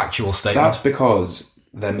is a factual statement. That's because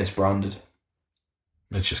they're misbranded.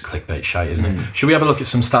 It's just clickbait shite, isn't it? Should we have a look at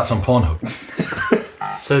some stats on Pornhub?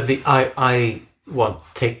 So I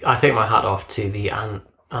take my hat off to the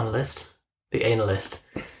analyst,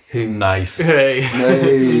 who nice, who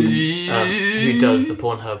does the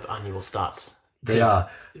Pornhub annual stats. They are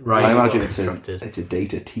right. I imagine it's a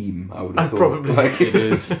data team. I would have thought. Probably it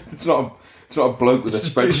is. It's not a bloke with a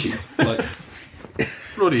spreadsheet.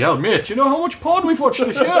 Bloody hell, mate! You know how much porn we've watched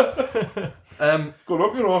this year? Good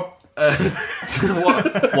up,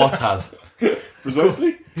 what has?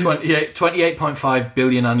 Precisely. 28.5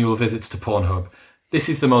 billion annual visits to Pornhub. This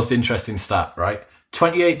is the most interesting stat, right?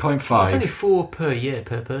 28.5. That's only 4 per year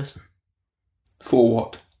per person. 4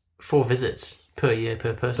 what? 4 visits per year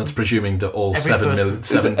per person. That's presuming that all every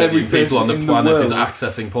 7 billion people on the planet is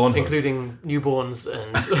accessing Pornhub. Including newborns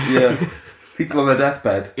and... Yeah. People on their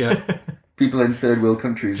deathbed. Yeah. People in third world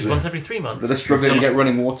countries. Just once every 3 months. That are struggling to get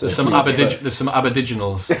running water. There's some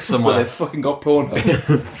aboriginals somewhere. They've fucking got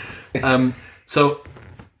Pornhub. So,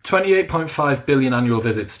 28.5 billion annual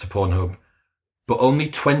visits to Pornhub, but only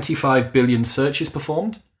 25 billion searches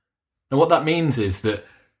performed. Now, what that means is that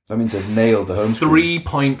means they've nailed the home screen.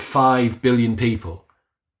 3.5 billion people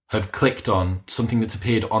have clicked on something that's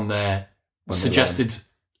appeared on their suggested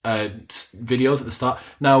videos at the start.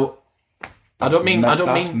 Now, I don't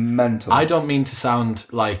mean to sound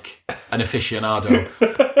like an aficionado.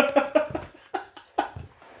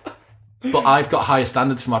 But I've got higher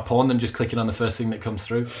standards for my porn than just clicking on the first thing that comes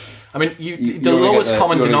through. I mean, the lowest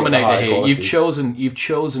common denominator here. You've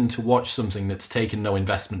chosen to watch something that's taken no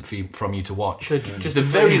investment fee from you to watch. So just the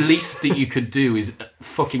very least that you could do is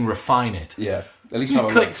fucking refine it. Yeah, at least just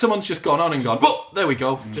click. Someone's just gone on and gone. Oh, there we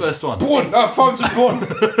go. First one. Porn. I found some porn.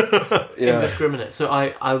 Yeah. Indiscriminate. So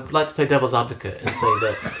I would like to play devil's advocate and say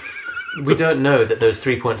that we don't know that those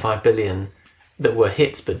 3.5 billion that were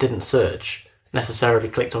hits but didn't search necessarily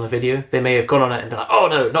clicked on a video. They may have gone on it and been like, "Oh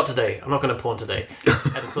no, not today. I'm not going to porn today,"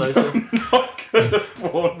 and closed it. Not going to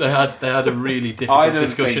porn. They had a really difficult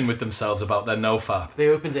discussion with themselves about their nofap. They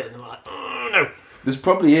opened it and they were like, "Oh no." There's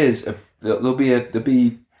probably there'll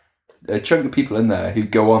be a chunk of people in there who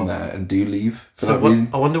go on there and do leave for that reason.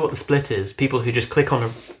 I wonder what the split is. People who just click on the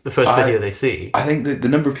first video they see. I think that the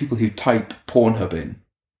number of people who type Pornhub in,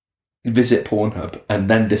 visit Pornhub, and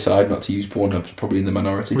then decide not to use Pornhub is probably in the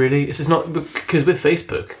minority. Really? This is not... Because with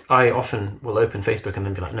Facebook, I often will open Facebook and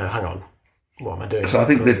then be like, no, hang on. What am I doing? So I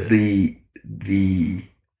think that the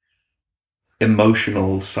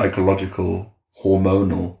emotional, psychological,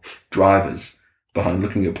 hormonal drivers behind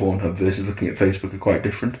looking at Pornhub versus looking at Facebook are quite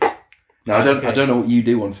different. Now, I don't know what you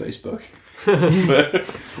do on Facebook.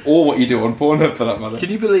 or what you do on Pornhub for that matter. Can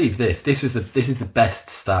you believe this? This is the best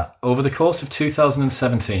stat. Over the course of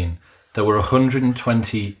 2017, there were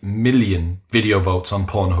 120 million video votes on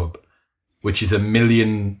Pornhub, which is 1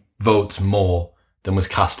 million votes more than was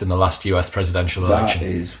cast in the last US presidential election. That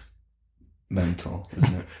is mental,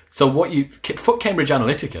 isn't it? So fuck Cambridge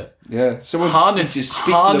Analytica. Yeah. Someone Harness just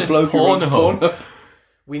speak to the bloke who runs Pornhub.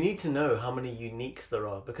 We need to know how many uniques there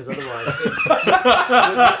are, because otherwise,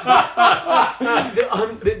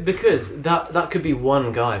 because that could be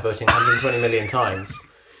one guy voting 120 million times.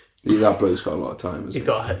 That bloke's got a lot of time, isn't He's he?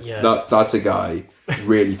 got, yeah. That's a guy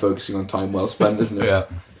really focusing on time well spent, isn't it? Yeah.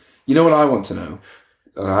 You know what I want to know,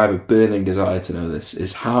 and I have a burning desire to know this,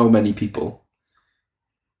 is how many people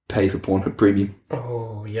pay for Pornhub Premium.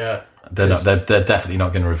 Oh, yeah. They're definitely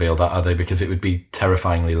not going to reveal that, are they? Because it would be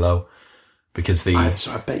terrifyingly low. Because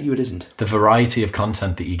So I bet you it isn't. the variety of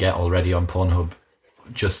content that you get already on Pornhub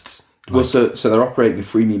just... Well, so they're operating the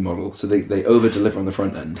freemium model, so they over-deliver on the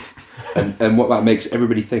front end. And what that makes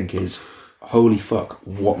everybody think is, holy fuck,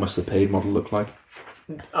 what must the paid model look like?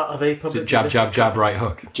 Are they public? jab, jab, jab, right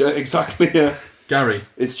hook. Exactly, yeah. Gary.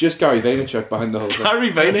 It's just Gary Vaynerchuk behind the whole thing. Gary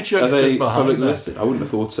Vaynerchuk's Are they just behind publicly that. listed? I wouldn't have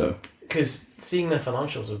thought so. Because seeing their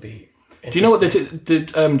financials would be interesting. Do you know what they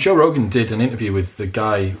did? Joe Rogan did an interview with the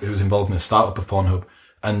guy who was involved in the startup of Pornhub,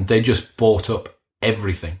 and they just bought up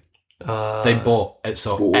everything. They bought X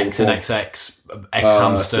and XX, X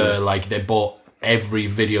Hamster, like they bought every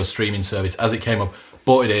video streaming service as it came up,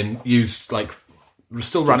 bought it in, used like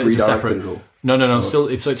still ran it as a separate. No. Still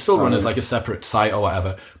it's still run as like a separate site or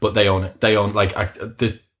whatever, but they own it. They own like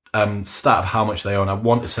the stat of how much they own. I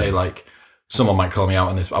want to say like someone might call me out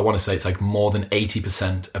on this, but I want to say it's like more than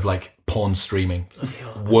 80% of like porn streaming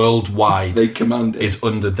worldwide They command it. is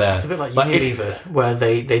under there. It's a bit like Unilever, where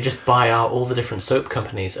they just buy out all the different soap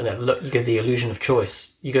companies, and you get the illusion of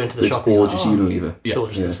choice. You go into the shop, It's all just Unilever. It's all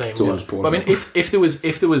just the same. It's all just porn. I mean, if there was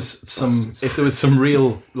some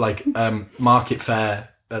real like market fair,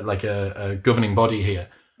 like a governing body here,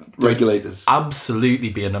 Regulators. absolutely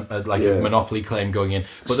be a monopoly claim going in.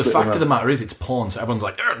 But the fact of the matter is, it's porn, so everyone's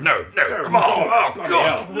like, no, come on, oh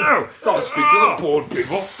god, no, Gotta speak to the porn people.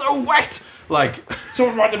 so wet. Like,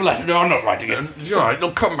 Someone write them a letter. No, I'm not writing it. right,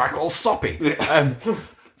 they'll come back all soppy.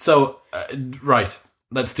 Right,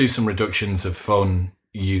 let's do some reductions of phone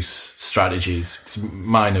use strategies. 'Cause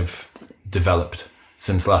mine have developed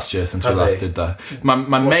since last year, since we last did that. My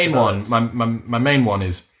main one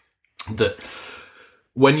is that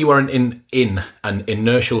when you are in an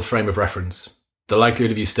inertial frame of reference, the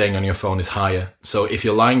likelihood of you staying on your phone is higher. So if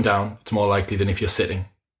you're lying down, it's more likely than if you're sitting.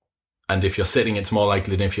 And if you're sitting, it's more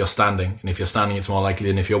likely than if you're standing. And if you're standing, it's more likely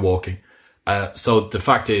than if you're walking. So the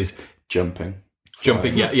fact is... Jumping,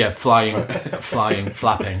 flying, flapping,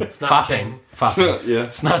 fapping, yeah.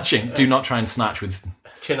 snatching. Do not try and snatch with...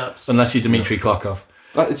 Chin-ups. Unless you're Dmitry Klokov.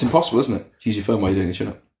 It's impossible, isn't it? Use your phone while you're doing a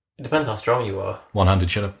chin-up. It depends how strong you are. One-handed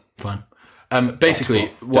chin-up, fine.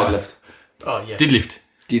 Basically... Deadlift. Oh, yeah. Deadlift.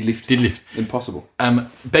 Impossible.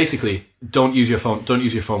 Basically, don't use your phone. Don't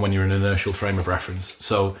use your phone when you're in an inertial frame of reference.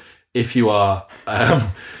 So if you are,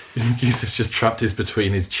 Yusuf's just trapped his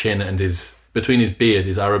between his chin and between his beard,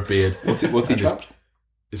 his Arab beard. What's he trapped?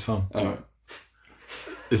 His phone. All right.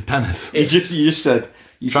 His penis. You just said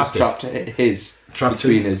Trapped between his.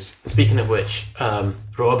 Speaking of which,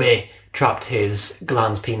 Robbie trapped his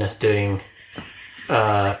glans penis doing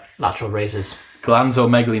lateral raises.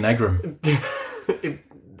 Glanzomegaly negrum.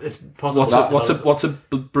 It's possible. What's a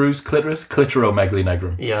bruised clitoris? Clitoromegaly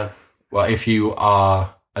negrum. Yeah. Well, if you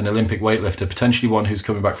are an Olympic weightlifter, potentially one who's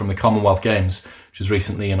coming back from the Commonwealth Games, which was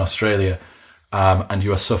recently in Australia, and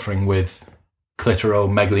you are suffering with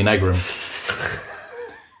clitoromegaly negrum,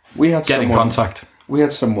 get in contact. We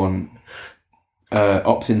had someone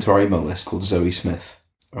opt into our email list called Zoe Smith,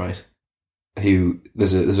 right? Who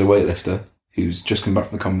there's a weightlifter who's just come back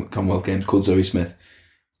from the Commonwealth Games called Zoe Smith.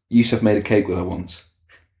 Yusuf made a cake with her once.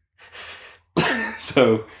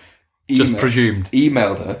 So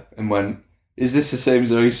emailed her and went, "Is this the same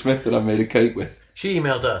Zoe Smith that I made a cake with?" She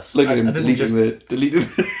emailed us. Look at him deleting the.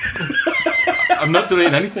 I'm not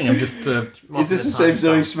deleting anything. I'm just. Is this the same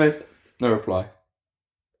Zoe Smith? No reply.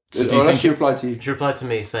 So do you think she replied to you? She replied to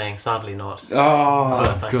me saying, "Sadly not." Oh,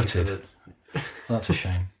 Thank you gutted. for the- That's a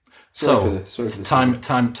shame. Sorry for So this. time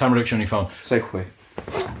reduction on your phone. Segue.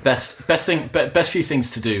 Best few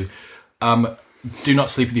things to do. Do not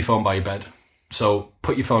sleep with your phone by your bed. So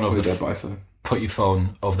put your phone over put your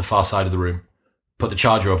phone over the far side of the room. Put the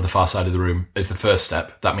charger over the far side of the room is the first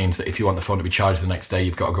step. That means that if you want the phone to be charged the next day,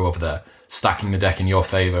 you've got to go over there, stacking the deck in your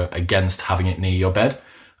favour against having it near your bed.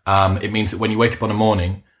 It means that when you wake up on a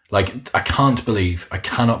morning, like I cannot believe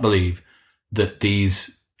that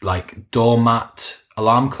these like doormat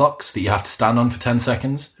alarm clocks that you have to stand on for 10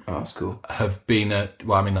 seconds Oh, that's cool. have been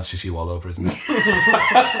that's just you all over, isn't it?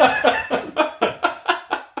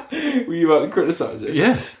 Were you about to criticise it?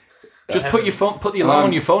 Yes. Just put the alarm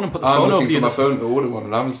on your phone and put the phone over the I'm other looking for my phone to order one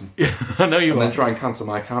on Amazon. I know you And are. then try and cancel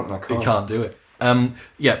my account and I can't. You can't do it.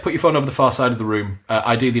 Put your phone over the far side of the room,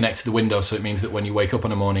 ideally next to the window, so it means that when you wake up in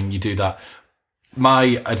the morning, you do that.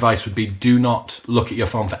 My advice would be do not look at your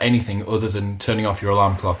phone for anything other than turning off your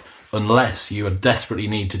alarm clock, unless you desperately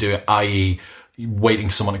need to do it, i.e. waiting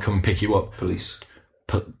for someone to come and pick you up. Police.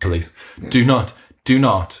 Police. Yeah. Do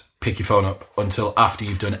not pick your phone up until after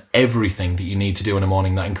you've done everything that you need to do in the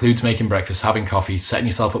morning. That includes making breakfast, having coffee, setting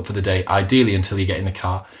yourself up for the day, ideally until you get in the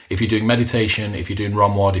car. If you're doing meditation, if you're doing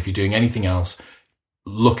ROMWAD, if you're doing anything else,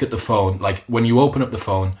 look at the phone. Like when you open up the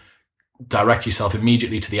phone, direct yourself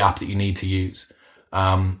immediately to the app that you need to use.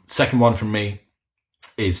 Second one from me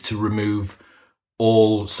is to remove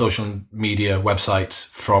all social media websites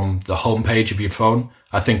from the homepage of your phone.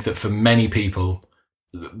 I think that for many people,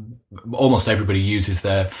 almost everybody uses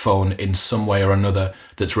their phone in some way or another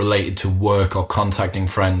that's related to work or contacting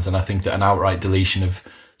friends. And I think that an outright deletion of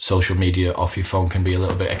social media off your phone can be a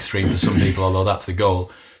little bit extreme for some people, although that's the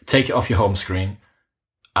goal. Take it off your home screen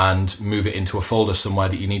and move it into a folder somewhere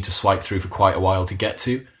that you need to swipe through for quite a while to get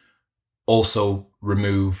to. Also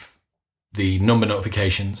remove the number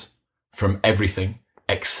notifications from everything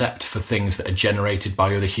except for things that are generated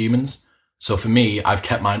by other humans. So for me, I've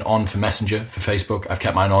kept mine on for Messenger, for Facebook. I've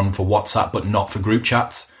kept mine on for WhatsApp, but not for group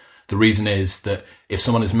chats. The reason is that if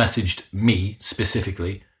someone has messaged me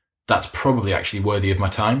specifically, that's probably actually worthy of my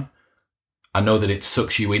time. I know that it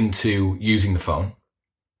sucks you into using the phone,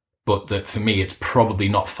 but that for me, it's probably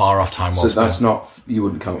not far off time well spent. So that's not, you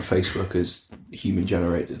wouldn't count Facebook as human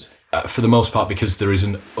generated? For the most part, because there is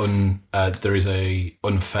a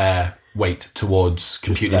unfair weight towards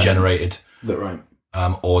computer generated. That right.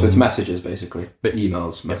 Or so it's messages basically, but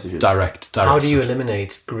emails, messages. Direct. How do you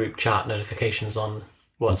eliminate group chat notifications on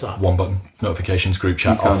WhatsApp? One button, notifications, group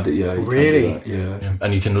chat off. Really? Yeah.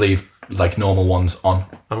 And you can leave like normal ones on.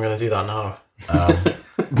 I'm going to do that now.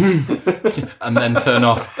 And then turn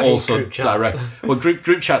off also group chats. direct. Well,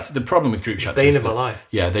 group chats. The problem with group chats Bane is of my life.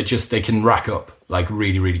 Yeah, they can rack up like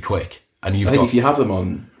really, really quick. And I think if you have them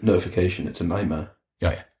on notification, it's a nightmare.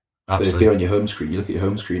 Yeah, absolutely. But if they're on your home screen, you look at your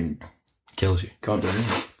home screen, kills you. Can't do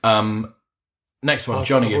anything. Next one,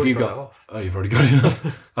 Johnny. Have you got? Oh, you've already got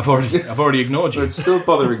it. I've already ignored you. But it's still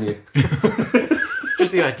bothering you.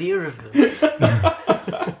 Just the idea of them.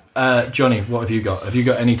 Johnny, what have you got? Have you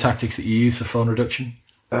got any tactics that you use for phone reduction?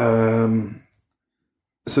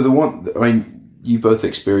 So the one, I mean, you both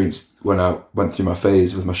experienced when I went through my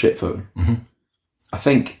phase with my shit phone. Mm-hmm. I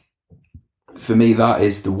think for me that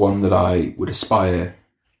is the one that I would aspire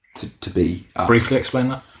to be at. Briefly explain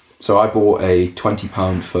that. So I bought a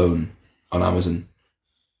 £20 phone on Amazon,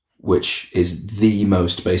 which is the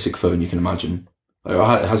most basic phone you can imagine. It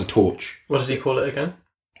has a torch. What did you call it again?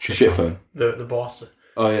 Shit phone. The Boston.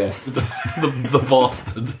 Oh yeah, the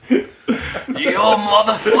bastard. You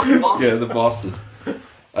motherfucking bastard. Yeah, the bastard.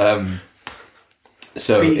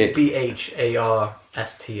 So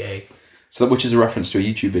BHARSTA. So which is a reference to a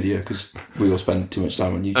YouTube video because we all spend too much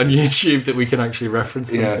time on YouTube. On YouTube that we can actually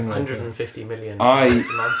reference something like 150 million.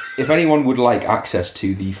 If anyone would like access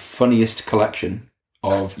to the funniest collection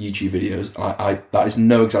of YouTube videos, I that is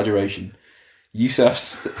no exaggeration.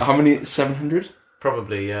 Yusuf's, how many? 700?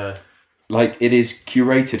 Probably, yeah. Like, it is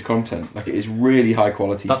curated content. Like, it is really high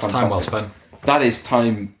quality. That's fantastic. time well spent. That is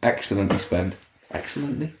time excellently spent.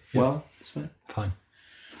 Excellently well spent. Fine.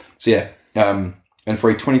 So yeah, and for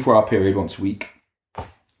a 24-hour period once a week,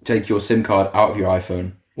 take your SIM card out of your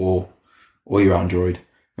iPhone or your Android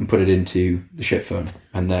and put it into the shit phone.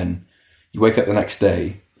 And then you wake up the next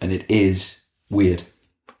day and it is weird.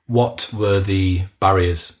 What were the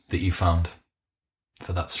barriers that you found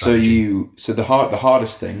for that strategy? So the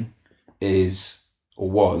hardest thing is, or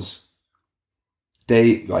was,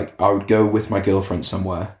 I would go with my girlfriend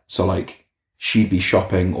somewhere. So like she'd be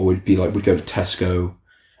shopping or we'd go to Tesco,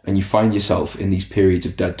 and you find yourself in these periods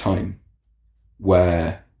of dead time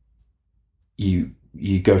where you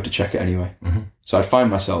go to check it anyway. Mm-hmm. So I'd find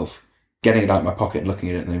myself getting it out of my pocket and looking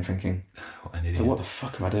at it and then thinking, what an idiot. What the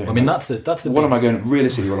fuck am I doing? I mean, that's the. What am I going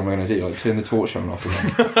to do? Like turn the torch on and off again?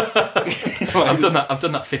 I've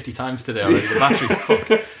done that 50 times today already. The battery's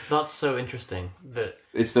fucked. That's so interesting that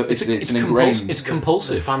it's an ingrained. It's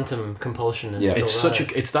compulsive. The phantom compulsion is Yeah. still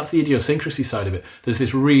That's the idiosyncrasy side of it. There's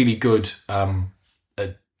this really good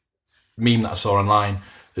meme that I saw online.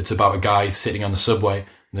 It's about a guy sitting on the subway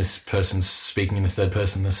and this person's speaking in the third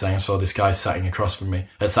person. They're saying, I saw this guy sat across from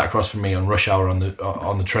me on rush hour on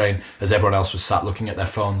the train as everyone else was sat looking at their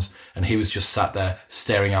phones, and he was just sat there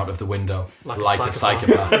staring out of the window like a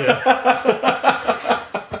psychopath.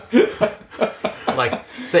 Like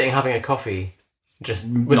sitting having a coffee, just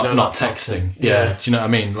with not texting. Yeah. Do you know what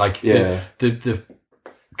I mean? Like the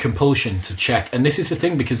compulsion to check. And this is the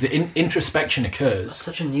thing, because the introspection occurs.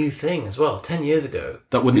 Such a new thing as well. 10 years ago.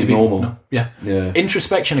 That wouldn't be have been normal. No. Yeah.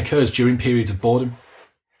 Introspection occurs during periods of boredom.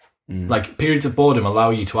 Like, periods of boredom allow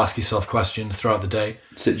you to ask yourself questions throughout the day.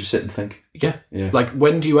 Just sit and think. Yeah. Like,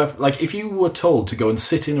 when do you have... Like, if you were told to go and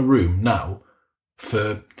sit in a room now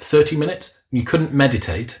for 30 minutes, you couldn't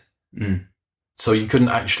meditate. So you couldn't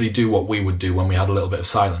actually do what we would do when we had a little bit of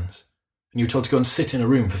silence. And you were told to go and sit in a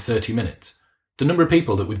room for 30 minutes. The number of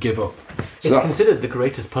people that would give up. It's considered the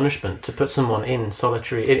greatest punishment to put someone in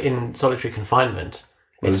solitary confinement.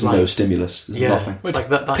 There's no stimulus. There's nothing. Like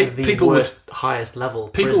that is the worst, highest level.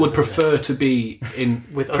 People would prefer to be in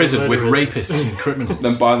prison with rapists and criminals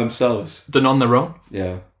than by themselves. Than on their own.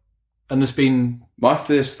 Yeah. And there's been... My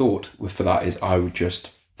first thought for that is I would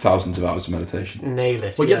just... thousands of hours of meditation. Nail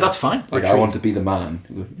it. Well, yeah, that's fine. Like, I want to be the man.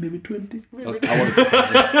 Maybe 20. Maybe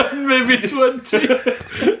 20.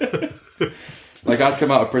 Like, I'd come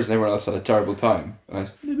out of prison, everyone else had a terrible time. And I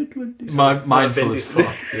was, maybe 20. Mindful as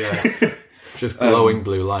fuck. Yeah. Just glowing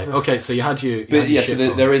blue light. Okay, so you had your...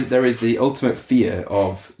 So there is the ultimate fear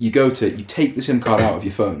of... You take the SIM card out of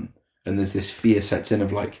your phone, and there's this fear sets in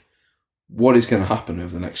of, like, what is going to happen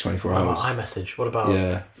over the next 24 hours? What about iMessage? What about...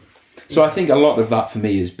 Yeah. So I think a lot of that for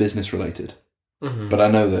me is business related. But I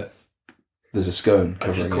know that there's a scone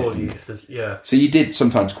covering just call it. you if there's... Yeah. So you did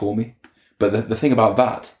sometimes call me. But the thing about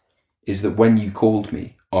that is that when you called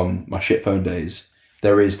me on my shit phone days,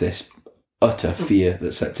 there is this utter fear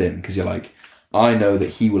that sets in, because you're like, I know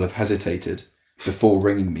that he will have hesitated before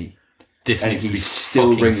ringing me. This and needs to be still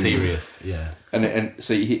fucking ringing serious. Me. Yeah. And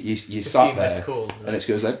so you sat there, calls, and it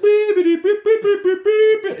goes like, beep, beep, beep, beep, beep, beep,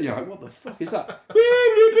 beep. And you're like, what the fuck is that? Beep,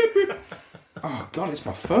 beep, beep, beep. Oh God, it's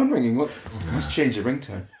my phone ringing. What? Let's change the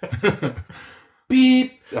ringtone.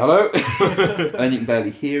 Beep. Hello. And then you can barely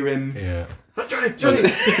hear him. Yeah. Johnny.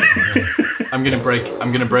 I'm gonna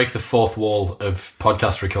break the fourth wall of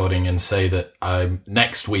podcast recording and say that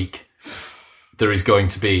next week there is going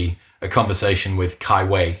to be a conversation with Kai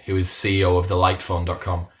Wei, who is CEO of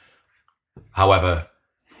thelightphone.com. However,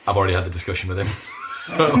 I've already had the discussion with him.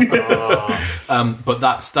 But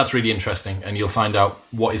that's really interesting, and you'll find out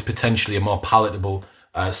what is potentially a more palatable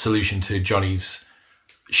solution to Johnny's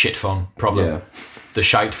shit phone problem. Yeah. The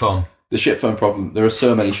shite phone. The shit phone problem. There are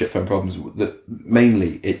so many shit phone problems that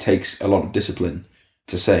mainly it takes a lot of discipline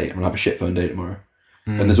to say, I'm going to have a shit phone day tomorrow.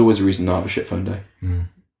 And there's always a reason to have a shit phone day.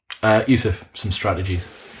 Yusuf, some strategies.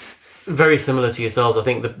 Very similar to yourselves. I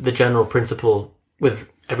think the general principle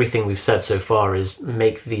with everything we've said so far is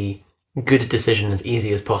make the good decision as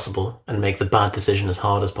easy as possible and make the bad decision as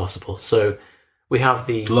hard as possible. So we have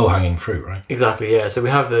the... Low-hanging fruit, right? Exactly, yeah. So we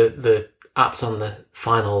have the apps on the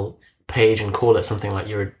final page and call it something like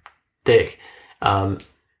you're a dick.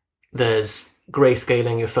 There's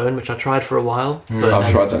grayscaling your phone, which I tried for a while. But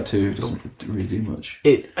I've tried that too. It doesn't really do much.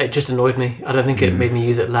 It just annoyed me. I don't think it made me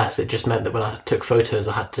use it less. It just meant that when I took photos,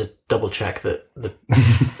 I had to double check that the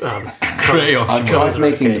I've tried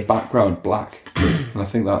making the background black, and I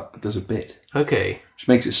think that does a bit. Okay. Which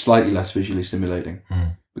makes it slightly less visually stimulating.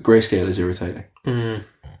 But grayscale is irritating.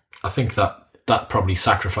 I think that probably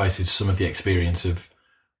sacrifices some of the experience of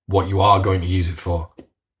what you are going to use it for,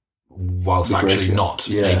 whilst actually not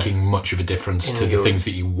making much of a difference to the things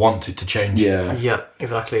that you want it to change. Yeah,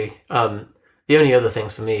 exactly. The only other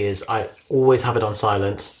things for me is I always have it on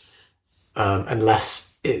silent,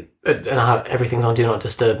 unless everything's on do not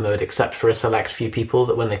disturb mode, except for a select few people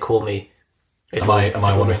that when they call me, am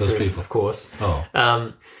I one of those people? Of course.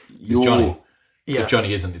 Oh, is Johnny? Yeah. If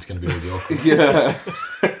Johnny isn't, it's going to be really awkward. Yeah.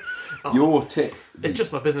 Your tip. It's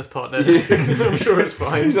just my business partner. I'm sure it's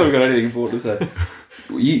fine. He's not got anything important to say.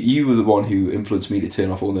 You were the one who influenced me to turn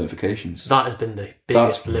off all notifications. That has been the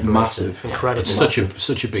biggest liberator. Massive. It's incredible. It's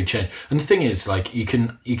such a big change. And the thing is, like, you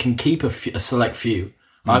can keep a select few.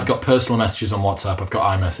 I've got personal messages on WhatsApp. I've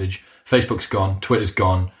got iMessage. Facebook's gone. Twitter's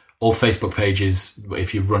gone. All Facebook pages.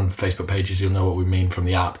 If you run Facebook pages, you'll know what we mean from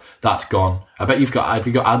the app. That's gone. I bet have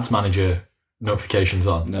you got Ads Manager notifications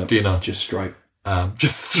on? No. Do you know? Just Stripe.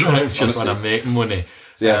 Just when I make money.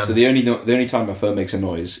 So so the only time my phone makes a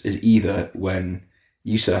noise is either when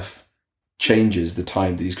Yusuf changes the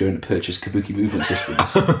time that he's going to purchase Kabuki movement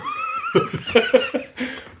systems,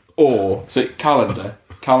 or so calendar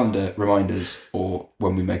reminders, or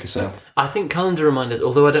when we make a sale. I think calendar reminders,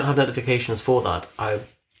 although I don't have notifications for that, I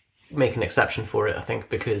make an exception for it, I think,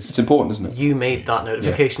 because It's important, isn't it? you made that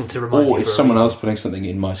notification to remind you. Or it's someone else putting something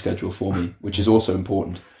in my schedule for me, which is also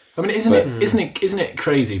important. I mean, isn't it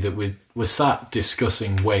crazy that we're sat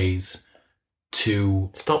discussing ways to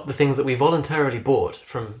stop the things that we voluntarily bought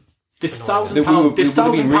from this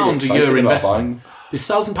 £1,000 a year investment. Buying. This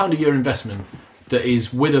 £1,000 a year investment that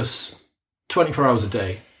is with us 24 hours a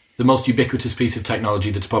day, the most ubiquitous piece of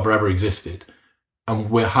technology that's ever existed. And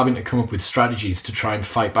we're having to come up with strategies to try and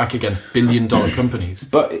fight back against billion-dollar companies.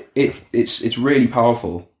 But it's really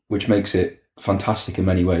powerful, which makes it fantastic in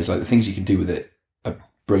many ways. Like the things you can do with it are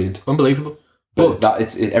brilliant, Unbelievable. But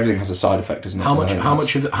everything has a side effect, doesn't it? How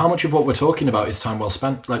much of what we're talking about is time well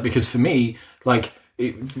spent? Like, because for me, like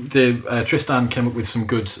Tristan came up with some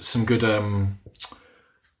good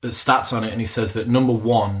stats on it, and he says that number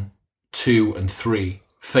 1, 2, and 3,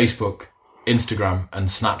 Facebook, Instagram, and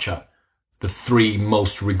Snapchat, the 3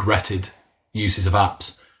 most regretted uses of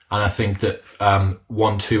apps. And I think that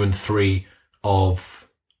 1, 2, and 3 of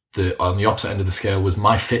on the opposite end of the scale was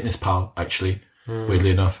MyFitnessPal, actually, weirdly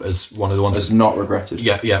enough, as one of the ones that's not regretted.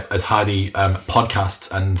 Yeah, as highly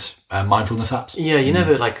podcasts and mindfulness apps. Yeah, you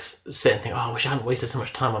never like sit and think, oh, I wish I hadn't wasted so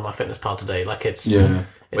much time on MyFitnessPal today. Like it's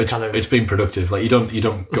it's been productive. Like you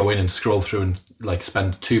don't go in and scroll through and like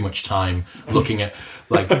spend too much time looking at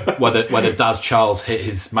like whether Daz Charles hit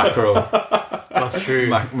his macro. That's true.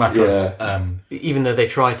 Macro. Yeah. Even though they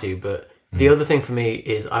try to, but the other thing for me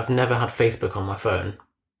is I've never had Facebook on my phone,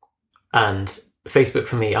 and Facebook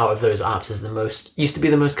for me out of those apps is used to be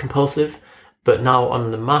the most compulsive, but now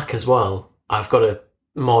on the Mac as well, I've got a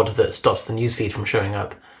mod that stops the newsfeed from showing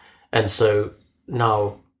up, and so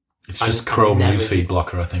now it's just Chrome newsfeed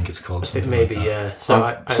blocker, I think it's called. Maybe like yeah. So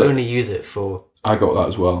I only use it for. I got that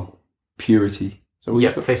as well. Purity. So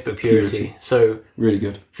Facebook Purity. So really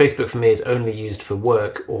good. Facebook for me is only used for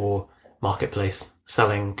work or marketplace,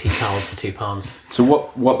 selling tea towels for £2. So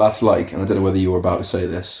what that's like, and I don't know whether you were about to say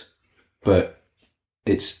this, but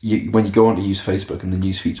it's when you go on to use Facebook and the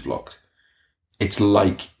newsfeed's blocked, it's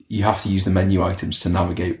like you have to use the menu items to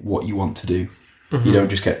navigate what you want to do. Mm-hmm. You don't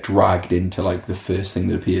just get dragged into like the first thing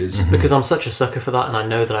that appears. Mm-hmm. Because I'm such a sucker for that, and I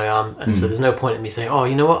know that I am, and so there's no point in me saying, oh,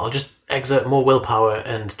 you know what, I'll just exert more willpower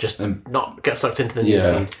and just not get sucked into the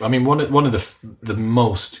newsfeed. I mean, one of the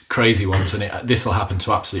most crazy ones, and this will happen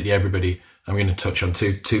to absolutely everybody. I'm going to touch on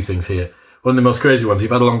two things here. One of the most crazy ones,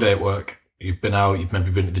 you've had a long day at work, you've been out, you've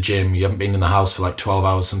maybe been at the gym, you haven't been in the house for like 12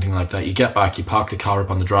 hours, something like that. You get back, you park the car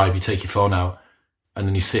up on the drive, you take your phone out, and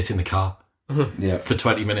then you sit in the car for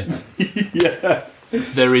 20 minutes. Yeah.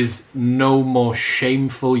 There is no more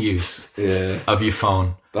shameful use of your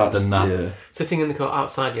phone than that. Yeah. Sitting in the car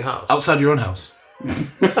outside your house. Outside your own house.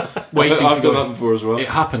 Waiting I've to go done that before as well. It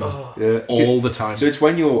happens all the time. So it's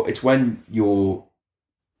when your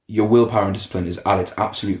willpower and discipline is at its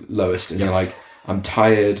absolute lowest, and you're like, I'm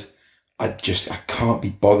tired. I can't be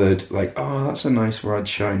bothered. Like, oh, that's a nice red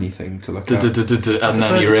shiny thing to look at. And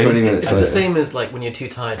then you're in. 20 minutes it's later. the same as like when you're too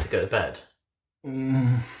tired to go to bed.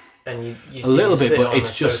 And you a little bit, sit but on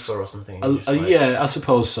it's a just sofa or something. I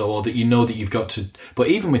suppose so. Or that you know that you've got to. But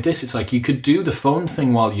even with this, it's like you could do the phone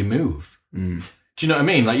thing while you move. Do you know what I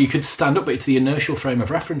mean? Like you could stand up, but it's the inertial frame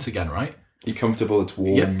of reference again, right? You're comfortable. It's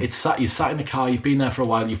warm. Yeah, you're sat in the car. You've been there for a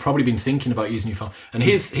while. You've probably been thinking about using your phone. And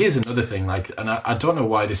here's another thing. Like, and I don't know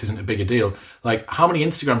why this isn't a bigger deal. Like, how many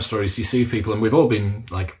Instagram stories do you see of people? And we've all been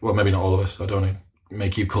like, well, maybe not all of us. I don't want to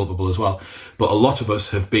make you culpable as well, but a lot of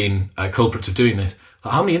us have been culprits of doing this.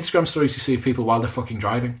 Like, how many Instagram stories do you see of people while they're fucking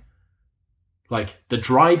driving? Like, they're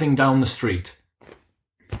driving down the street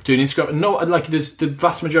doing Instagram. No, like, there's the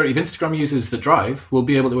vast majority of Instagram users that drive will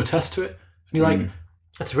be able to attest to it. And you're like,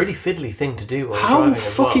 that's a really fiddly thing to do while how driving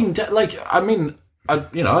fucking as well. like, I mean, I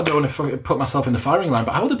don't want to put myself in the firing line,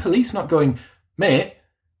 but how are the police not going, mate,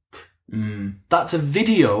 that's a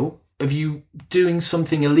video of you doing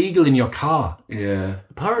something illegal in your car? Yeah.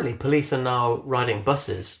 Apparently, police are now riding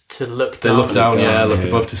buses to look They down. look down, look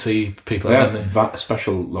above to see people. They And have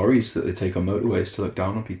special lorries that they take on motorways to look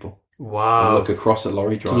down on people. Wow. And look across at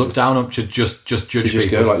lorry drivers. to look down up to just judge to just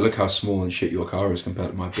people. go like, look how small and shit your car is compared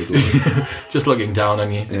to my big lorry. Just looking down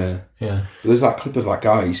on you. Yeah. Yeah. But there's that clip of that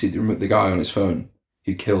guy, you see the guy on his phone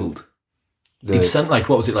who killed He'd sent like,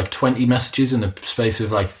 what was it, like 20 messages in the space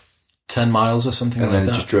of like 10 miles or something and like then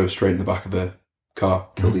that. just drove straight in the back of a car,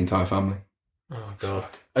 killed the entire family. Oh god.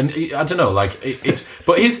 And I don't know, like it's.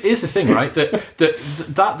 But here's the thing, right?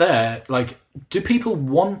 That there, like, do people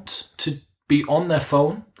want to be on their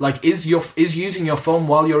phone? Like, is using your phone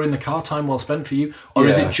while you're in the car time well spent for you, or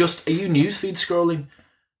is it just, are you newsfeed scrolling?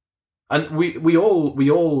 And we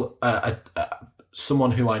all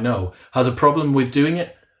someone who I know has a problem with doing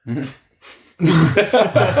it.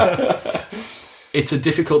 It's a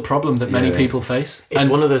difficult problem that many people face. It's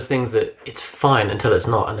one of those things that it's fine until it's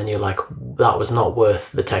not, and then you're like, that was not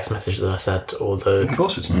worth the text message that I sent, or the... Of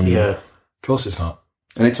course it's not. Yeah. Of course it's not.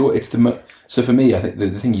 And so for me, I think the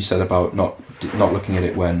thing you said about not looking at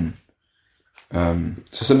it when... so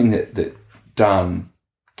something that Dan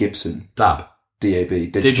Gibson... DAB.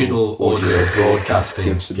 DAB. Digital Audio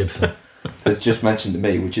Broadcasting Gibson. Has just mentioned to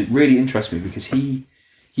me, which really interests me because he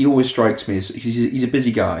always strikes me as... He's a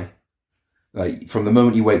busy guy. Like, from the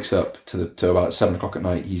moment he wakes up to about 7 o'clock at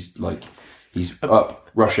night, he's up,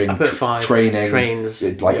 rushing, up at 5, training, trains,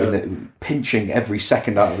 pinching every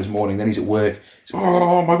second out of his morning. Then he's at work. He's,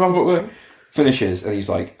 oh my God, what? Finishes, and he's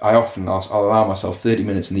like, I'll allow myself 30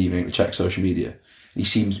 minutes in the evening to check social media. And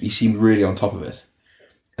he seemed really on top of it.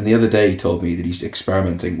 And the other day he told me that he's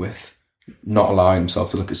experimenting with not allowing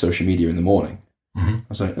himself to look at social media in the morning. Mm-hmm. I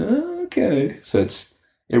was like, okay. So it's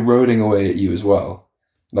eroding away at you as well.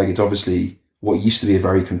 Like, it's obviously what used to be a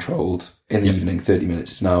very controlled in the evening, 30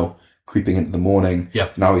 minutes. It's now creeping into the morning.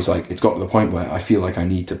 Yep. Now he's like, it's got to the point where I feel like I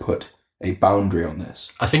need to put a boundary on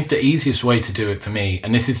this. I think the easiest way to do it for me,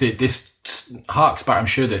 and this harks back, I'm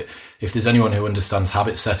sure that if there's anyone who understands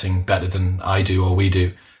habit setting better than I do or we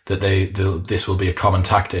do, that this will be a common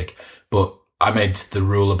tactic. But I made the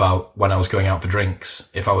rule about when I was going out for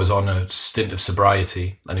drinks, if I was on a stint of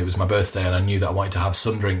sobriety and it was my birthday and I knew that I wanted to have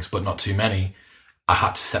some drinks but not too many, I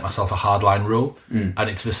had to set myself a hardline rule. And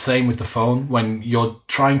it's the same with the phone. When you're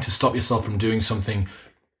trying to stop yourself from doing something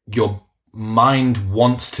your mind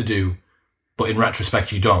wants to do, but in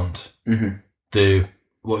retrospect you don't. Mm-hmm.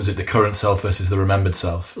 The current self versus the remembered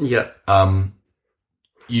self. Yeah.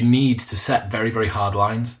 You need to set very, very hard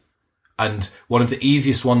lines. And one of the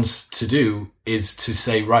easiest ones to do is to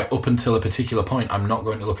say, right, up until a particular point, I'm not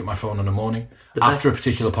going to look at my phone in the morning. After a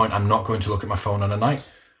particular point, I'm not going to look at my phone on a night.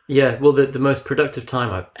 Yeah, well, the most productive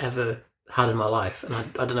time I've ever had in my life, and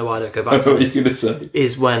I don't know why I don't go back to this,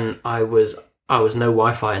 is when I was no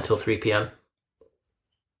Wi-Fi until 3 p.m.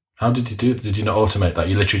 How did you do it? Did you not automate that?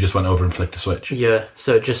 You literally just went over and flicked the switch? Yeah,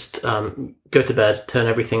 so just go to bed, turn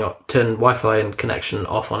everything off, turn Wi-Fi and connection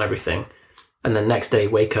off on everything, and then next day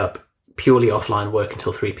wake up, purely offline, work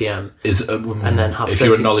until 3 p.m. And then have if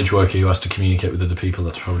you're a knowledge worker who has to communicate with other people,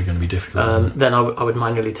 that's probably going to be difficult. Isn't it? Then I would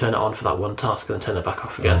manually turn it on for that one task and then turn it back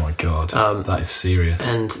off again. Oh my God, that is serious.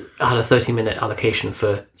 And I had a 30-minute allocation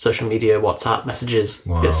for social media, WhatsApp messages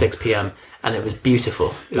at 6 p.m. and it was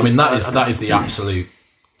beautiful. That is the absolute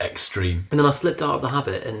extreme. And then I slipped out of the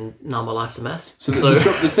habit, and now my life's a mess. So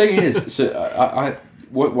the thing is,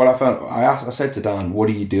 what I found, I said to Dan, what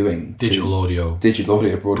are you doing? Digital audio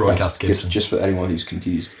broadcast just for anyone who's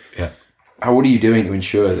confused. Yeah. What are you doing to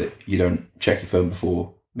ensure that you don't check your phone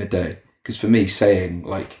before midday? Because for me, saying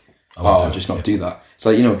like, I'll just not do that. It's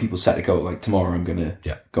like, when people set a goal, like tomorrow I'm going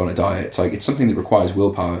to go on a diet. It's like, it's something that requires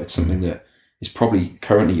willpower. It's something that is probably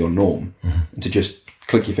currently your norm. Mm-hmm. And to just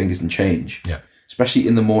click your fingers and change. Yeah. Especially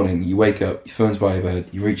in the morning, you wake up, your phone's by your bed,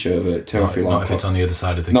 you reach over, turn off your alarm clock. Not if it's on the other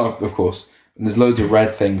side of the... Not, of course. And there's loads of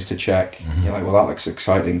red things to check. Mm-hmm. You're like, well, that looks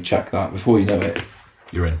exciting, check that. Before you know it,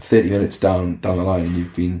 you're in. 30 minutes down the line and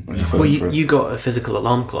you've been on your phone. Well, you got a physical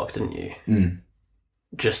alarm clock, didn't you? Mm.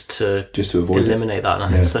 Just to avoid eliminate that, and I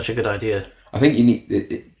think it's such a good idea. I think you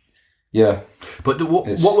need... Yeah. But what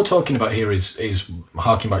we're talking about here is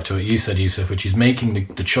harking back to what you said, Yusuf, which is making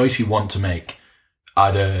the choice you want to make,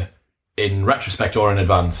 either in retrospect or in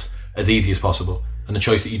advance, as easy as possible, and the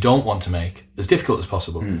choice that you don't want to make as difficult as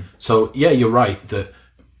possible. So yeah, you're right that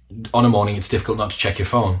on a morning it's difficult not to check your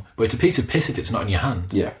phone, but it's a piece of piss if it's not in your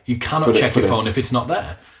hand. Yeah, you cannot check your phone if it's not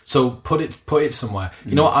there. So put it somewhere.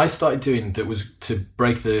 You know what I started doing that was to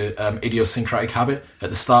break the idiosyncratic habit? At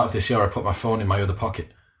the start of this year, I put my phone in my other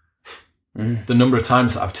pocket. The number of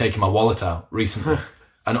times that I've taken my wallet out recently,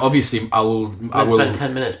 and obviously I will spend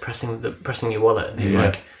 10 minutes pressing your wallet. And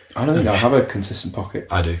like, I don't think I have a consistent pocket.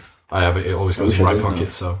 I do. I have it. It always goes in my right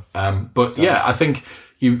pocket. So, but yeah, I think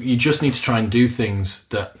you just need to try and do things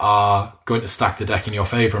that are going to stack the deck in your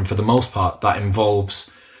favour, and for the most part, that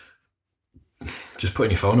involves just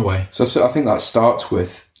putting your phone away. So I think that starts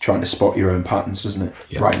with trying to spot your own patterns, doesn't it?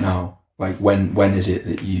 Yeah. Right now, like when is it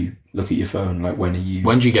that you look at your phone? Like when do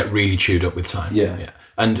you get really chewed up with time? Yeah.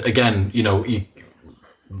 And again,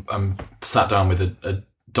 I'm sat down with a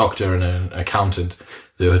doctor and an accountant.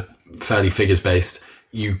 They're fairly figures based.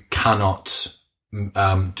 You cannot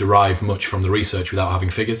derive much from the research without having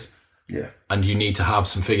figures. Yeah. And you need to have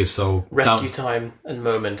some figures. So rescue time and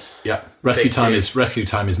moment. Yeah. Rescue time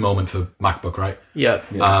is moment for MacBook, right? Yeah.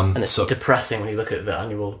 And it's depressing when you look at the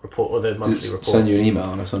annual report or the monthly report. Send you an email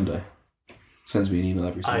on a Sunday. Sends me an email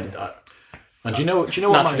every Sunday. And do you know what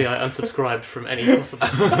Naturally, I unsubscribed from any possible.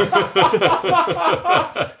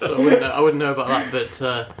 So I wouldn't know about that. But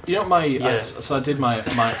you know what so I did my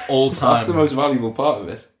all-time. That's the most valuable part of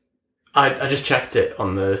it. I just checked it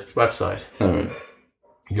on the website. Oh.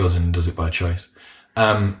 He goes in and does it by choice.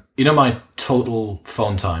 You know my total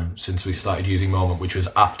phone time since we started using Moment, which was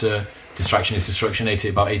after Distraction is Destruction,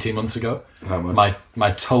 about 18 months ago. How much?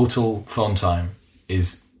 My total phone time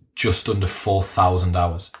is just under 4,000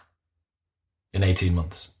 hours in 18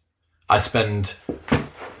 months. I spend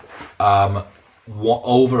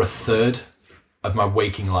over a third of my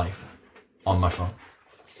waking life on my phone.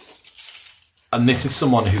 And this is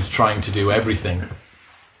someone who's trying to do everything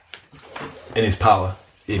in his power.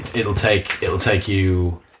 It'll take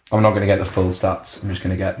you. I'm not going to get the full stats. I'm just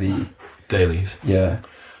going to get the dailies. Yeah.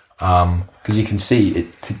 Because you can see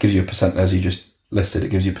it gives you a percent, as you just listed. It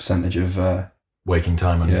gives you a percentage of waking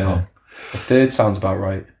time on your phone. A third sounds about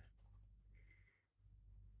right.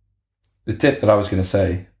 The tip that I was going to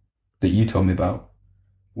say that you told me about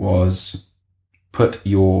was put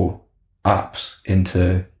your apps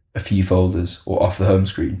into a few folders or off the home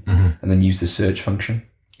screen, and then use the search function.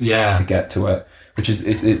 Yeah. To get to it, which is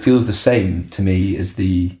it feels the same to me as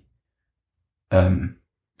the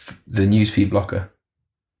newsfeed blocker,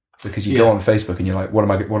 because you go on Facebook and you're like, what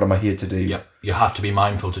am I here to do? Yeah, you have to be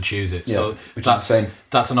mindful to choose it. Yeah, so which is the same.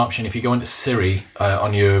 That's an option. If you go into Siri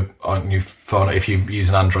on your phone, if you use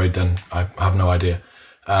an Android, then I have no idea.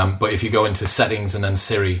 But if you go into settings and then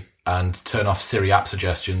Siri and turn off Siri app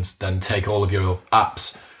suggestions, then take all of your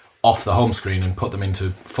apps off the home screen and put them into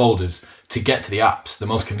folders. To get to the apps, the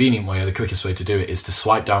most convenient way or the quickest way to do it is to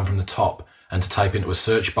swipe down from the top and to type into a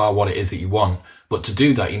search bar what it is that you want. But to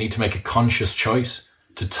do that, you need to make a conscious choice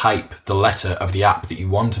to type the letter of the app that you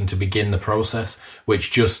want and to begin the process, which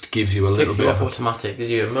just gives you a little bit of automatic,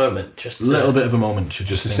 gives you a moment, just a little bit of a moment to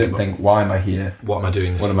just think, why am I here? What am I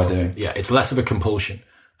doing this for? What am I doing? Yeah, it's less of a compulsion,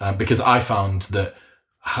 because I found that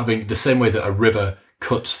having the same way that a river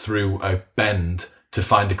cuts through a bend to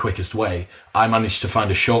find the quickest way, I managed to find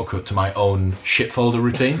a shortcut to my own shit folder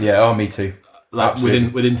routine. Yeah, me too. Like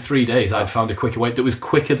within 3 days, I'd found a quicker way that was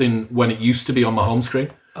quicker than when it used to be on my home screen.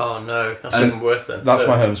 Oh no, that's even worse then. That's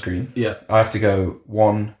my home screen. Yeah, I have to go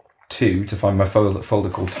 1, 2 to find my folder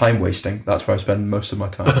called Time Wasting. That's where I spend most of my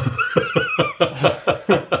time.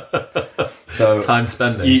 So time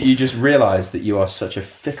spending. You just realise that you are such a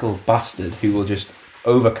fickle bastard who will just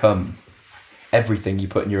overcome everything you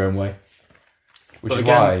put in your own way. Which is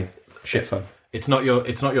why shit fun. It's not your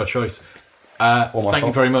choice. Thank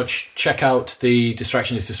you very much. Check out the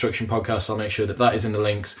Distraction is Destruction podcast. I'll make sure that is in the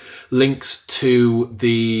links. Links to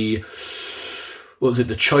the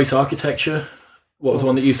the choice architecture. What was the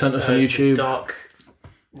one that you sent us on YouTube?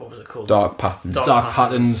 What was it called? Dark Patterns. Dark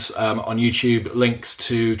Patterns on YouTube. Links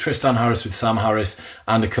to Tristan Harris with Sam Harris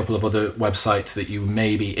and a couple of other websites that you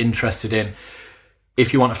may be interested in.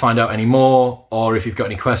 If you want to find out any more, or if you've got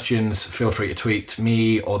any questions, feel free to tweet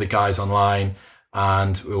me or the guys online,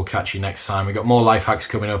 and we'll catch you next time. We've got more life hacks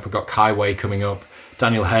coming up. We've got Kai Wei coming up,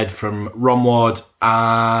 Daniel Head from Romward,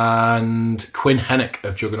 and Quinn Hennick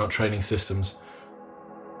of Juggernaut Training Systems.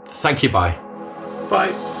 Thank you. Bye.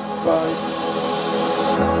 Bye. Bye.